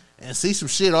bing and see some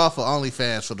shit off of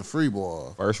OnlyFans for the free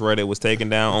ball. First Reddit was taken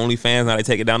down OnlyFans, now they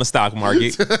take it down the stock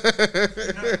market.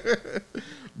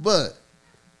 But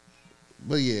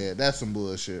yeah, that's some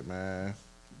bullshit, man.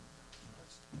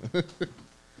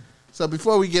 So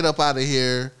before we get up out of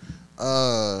here,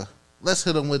 let's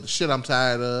hit them with the shit I'm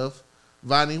tired of.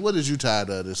 Vonnie, what is you tired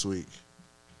of this week?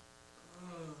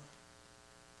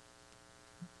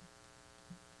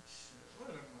 What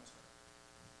am I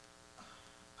tired?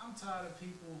 I'm tired of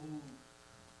people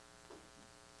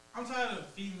I'm tired of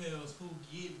females who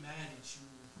get mad at you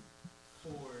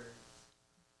for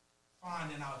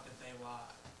finding out that they lied.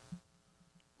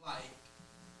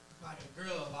 Like a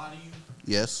girl lie to you.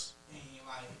 Yes. And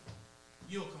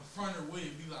you'll confront her with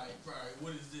it, be like, right,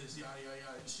 what is this? Yada yada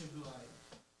yada. And she'll be like,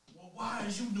 well, why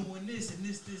is you doing this and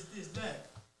this, that?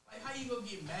 Like, how you gonna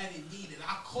get mad at me that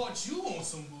I caught you on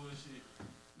some bullshit?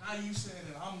 Now you saying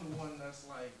that I'm the one that's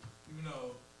like,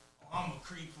 I'm a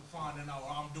creep for finding out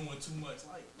I'm doing too much.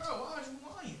 Like, bro, why are you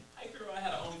lying? Hey, girl, I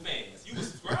had an OnlyFans. You was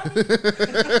subscribing?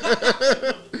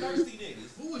 Thirsty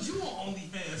niggas. Who was you on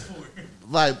OnlyFans for?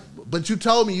 Like, but you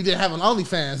told me you didn't have an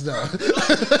OnlyFans, though.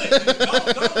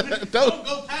 Don't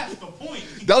go past the point.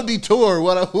 Don't detour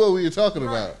what we were talking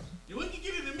about. Yeah, we can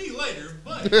get it to me later,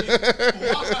 but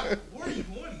where are you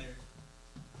going there?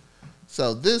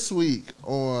 So this week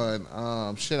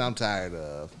on shit I'm tired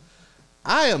of,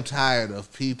 I am tired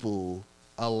of people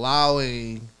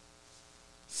allowing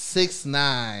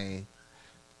 6ix9ine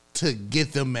to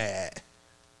get them mad.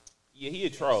 Yeah, he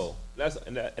a troll. That's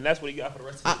what he got for the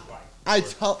rest of his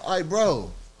life.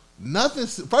 Bro, nothing.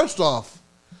 First off,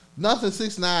 nothing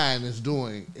 6ix9ine is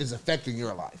doing is affecting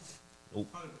your life. Nope.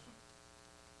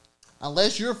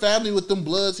 Unless you're family with them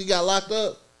Bloods he got locked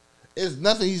up, it's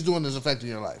nothing he's doing is affecting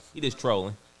your life. He just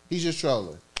trolling. He's just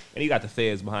trolling. And he got the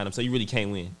feds behind him, so you really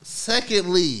can't win.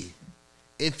 Secondly,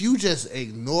 if you just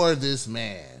ignore this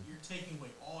man,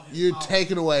 you're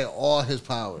taking away all his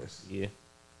powers. Yeah.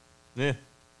 Yeah.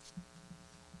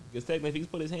 Because technically, if he can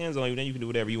put his hands on you, then you can do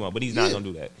whatever you want. But he's not going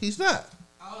to do that. He's not.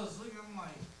 I was looking, I'm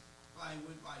like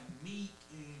with Meek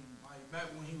and back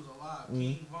when he was alive,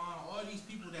 King Von, all these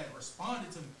people that responded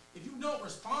to him. If you don't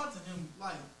respond to him,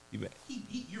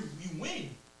 you win.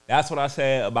 That's what I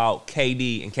said about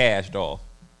KD and Cash Doll.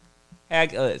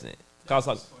 Heck, listen. I was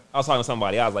talking to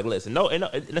somebody. I was like, listen,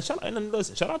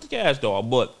 listen, shout out to Cash Doll,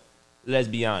 but let's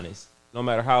be honest. No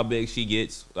matter how big she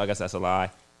gets, I guess that's a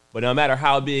lie. But no matter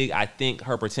how big I think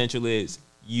her potential is,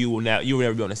 you will never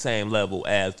be on the same level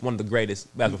as one of the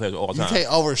greatest basketball players of all time. You can't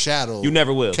overshadow. You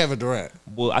never will. Kevin Durant.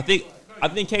 Well, I think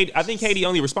KD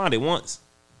only responded once.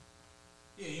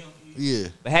 Yeah.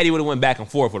 But had he would have went back and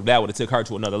forth, that would have took her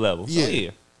to another level. So,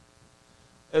 yeah.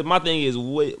 My thing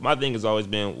has always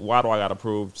been, why do I gotta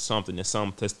prove something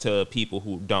to people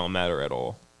who don't matter at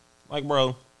all? Like,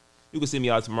 bro, you can see me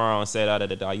out tomorrow and say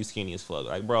that you skinny as fuck.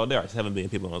 Like, bro, there are 7 billion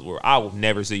people in this world. I will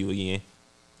never see you again.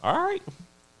 All right.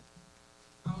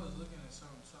 I was looking at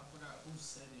something, so I forgot who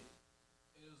said it.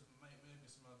 It was maybe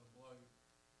some other blogger.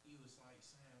 He was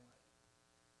saying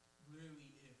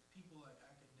literally, if people like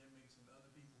academics and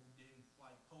other people who didn't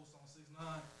post on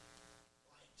 6ix9ine,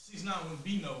 6ix9ine wouldn't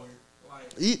be nowhere.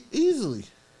 Easily.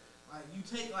 You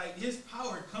take his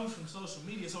power comes from social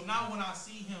media. So now when I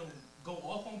see him go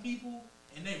off on people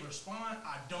and they respond,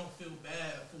 I don't feel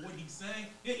bad for what he's saying.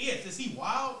 Yes, is he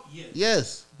wild? Yes.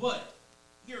 Yes. But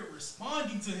you're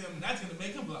responding to him, and that's gonna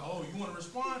make him like, oh, you want to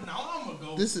respond? Now I'm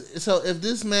gonna go. So if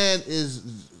this man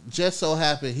is just so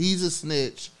happen he's a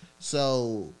snitch,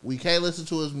 so we can't listen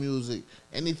to his music.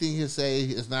 Anything he say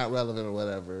is not relevant or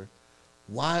whatever.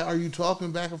 Why are you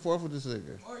talking back and forth with this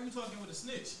nigga? Why are you talking with a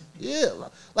snitch? Yeah,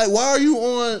 why are you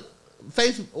on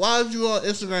Facebook? Why are you on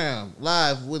Instagram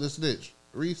live with a snitch,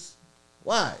 Reese?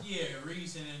 Why? Yeah,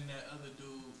 Reese and then that other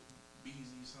dude,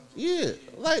 Beezy, something. Yeah,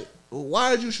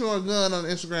 why are you showing a gun on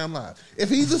Instagram live? If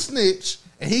he's a snitch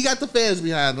and he got the feds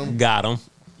behind him, got him.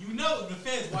 You know the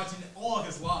feds watching all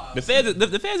his lives.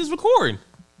 The feds is recording.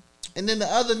 And then the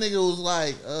other nigga was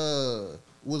like,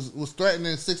 was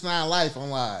threatening 6ix9ine life on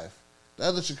live. The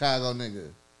other Chicago nigga.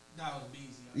 That was Beezy.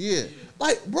 Yeah.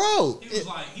 Like, bro.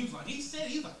 He said,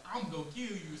 I'm going to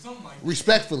kill you or something like that.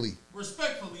 Respectfully.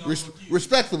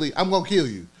 Respectfully, I'm going to kill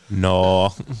you.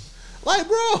 No. Like,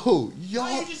 bro, y'all.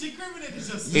 Why you just incriminated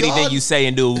yourself? Anything you say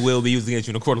and do will be used against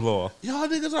you in the court of law. Y'all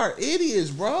niggas are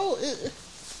idiots, bro.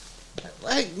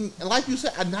 Like you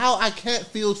said, now I can't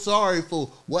feel sorry for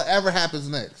whatever happens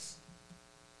next.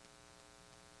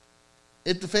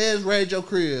 If the feds raid your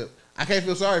crib, I can't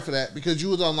feel sorry for that because you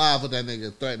was on live with that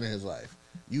nigga threatening his life.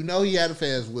 You know he had the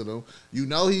feds with him. You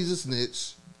know he's a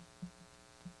snitch.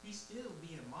 He's still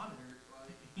being monitored.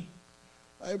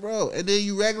 Like, bro, and then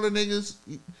you regular niggas,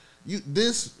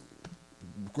 this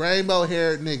rainbow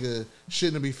haired nigga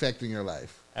shouldn't be affecting your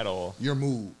life At all. Your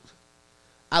mood.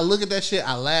 I look at that shit,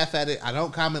 I laugh at it, I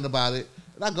don't comment about it,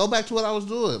 and I go back to what I was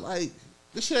doing. Like,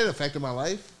 this shit ain't affecting my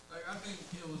life. Like, I think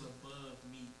it was above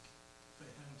Meek for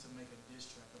him to make a diss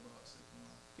track about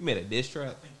 6ix9ine. You made a diss track?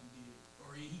 I think he did.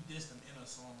 Or he dissed him in a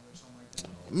song or something like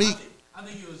that. Meek. I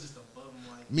think it was just above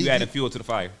him. Like, You added fuel to the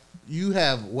fire. You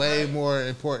have way more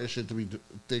important shit to be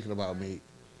thinking about me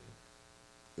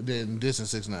than dissing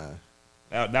 6ix9ine.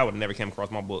 That would have never came across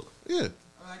my book. Yeah.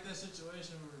 I like that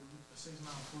situation where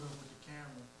 6ix9ine put up with the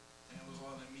camera and it was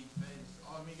all in Meek's face.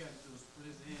 All Meek got to do was put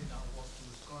his head down and walk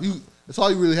through his car. That's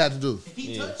all you really had to do. If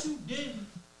he touched you, then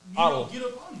get up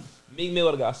on him. Meek Mill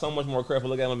would have got so much more credit for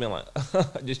looking at him and been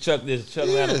like, just chuck that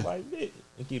him like, bitch,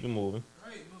 and keep it moving.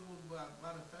 Right, but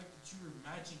by the fact that you were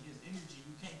matching his energy,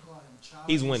 you can't call him childish.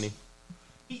 He's winning.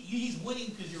 He's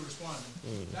winning because you're responding.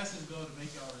 That's his goal, to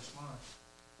make y'all respond.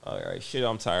 All right, shit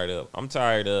I'm tired of. I'm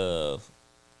tired of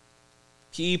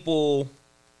people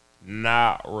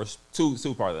not two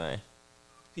part of the thing.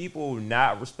 People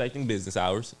not respecting business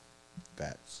hours.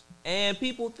 Facts. And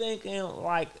people thinking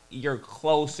like you're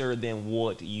closer than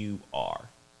what you are.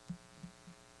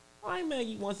 Like,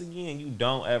 man, once again, you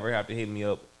don't ever have to hit me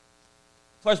up.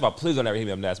 First of all, please don't ever hit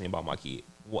me up and ask me about my kid.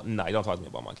 No, you don't talk to me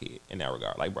about my kid in that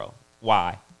regard. Like, bro,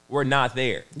 why? We're not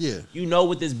there. Yeah. You know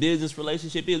what this business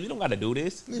relationship is. We don't got to do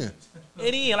this. Yeah.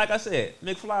 And then, like I said,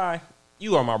 McFly,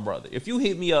 you are my brother. If you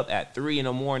hit me up at 3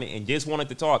 a.m. and just wanted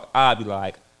to talk, I'd be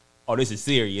like, oh, this is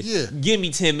serious. Yeah. Give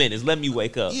me 10 minutes. Let me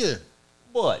wake up. Yeah.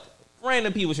 But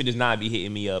random people should just not be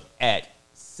hitting me up at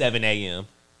 7 a.m.,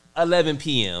 11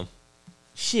 p.m.,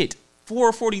 shit,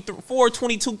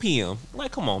 4:22 p.m.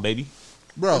 Like, come on, baby.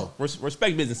 Bro.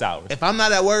 Respect business hours. If I'm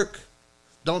not at work,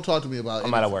 don't talk to me about it.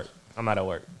 I'm not at work.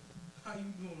 How you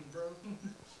doing, bro?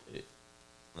 Shit.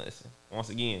 Listen, once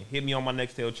again, hit me on my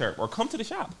Nextel chirp or come to the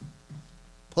shop.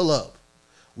 Pull up.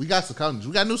 We got Saucony's.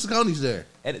 We got new Saucony's there.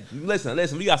 And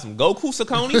listen, we got some Goku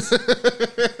Saucony's.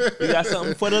 We got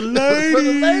something for the ladies. For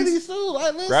the ladies, too.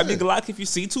 Like, listen. Grab your Glock if you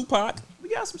see Tupac. We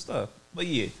got some stuff. But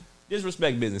yeah, just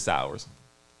respect business hours.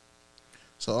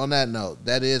 So on that note,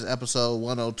 that is episode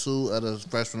 102 of the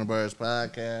Fresh from the Burbs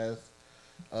podcast.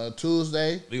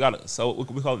 Tuesday. We calling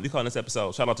this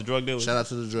episode. Shout out to drug dealers. Shout out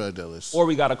to the drug dealers. Or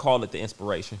we gotta call it the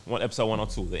inspiration. Episode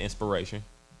 102, the inspiration.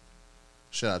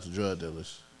 Shout out to drug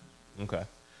dealers. Okay.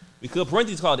 We could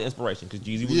parentheses call it the inspiration because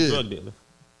Jeezy was a drug dealer.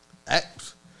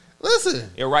 Listen.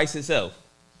 It writes itself.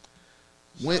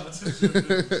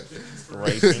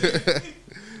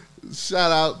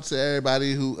 Shout out to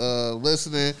everybody who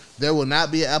listening. There will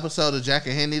not be an episode of Jack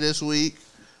and Henny this week.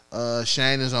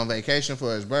 Shane is on vacation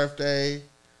for his birthday.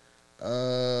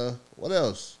 What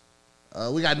else?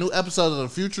 We got new episodes of The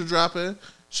Future dropping.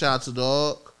 Shout out to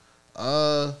Dog.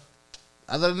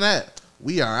 Other than that,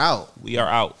 we are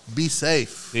out. Be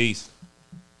safe. Peace.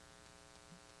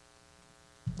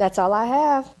 That's all I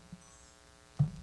have.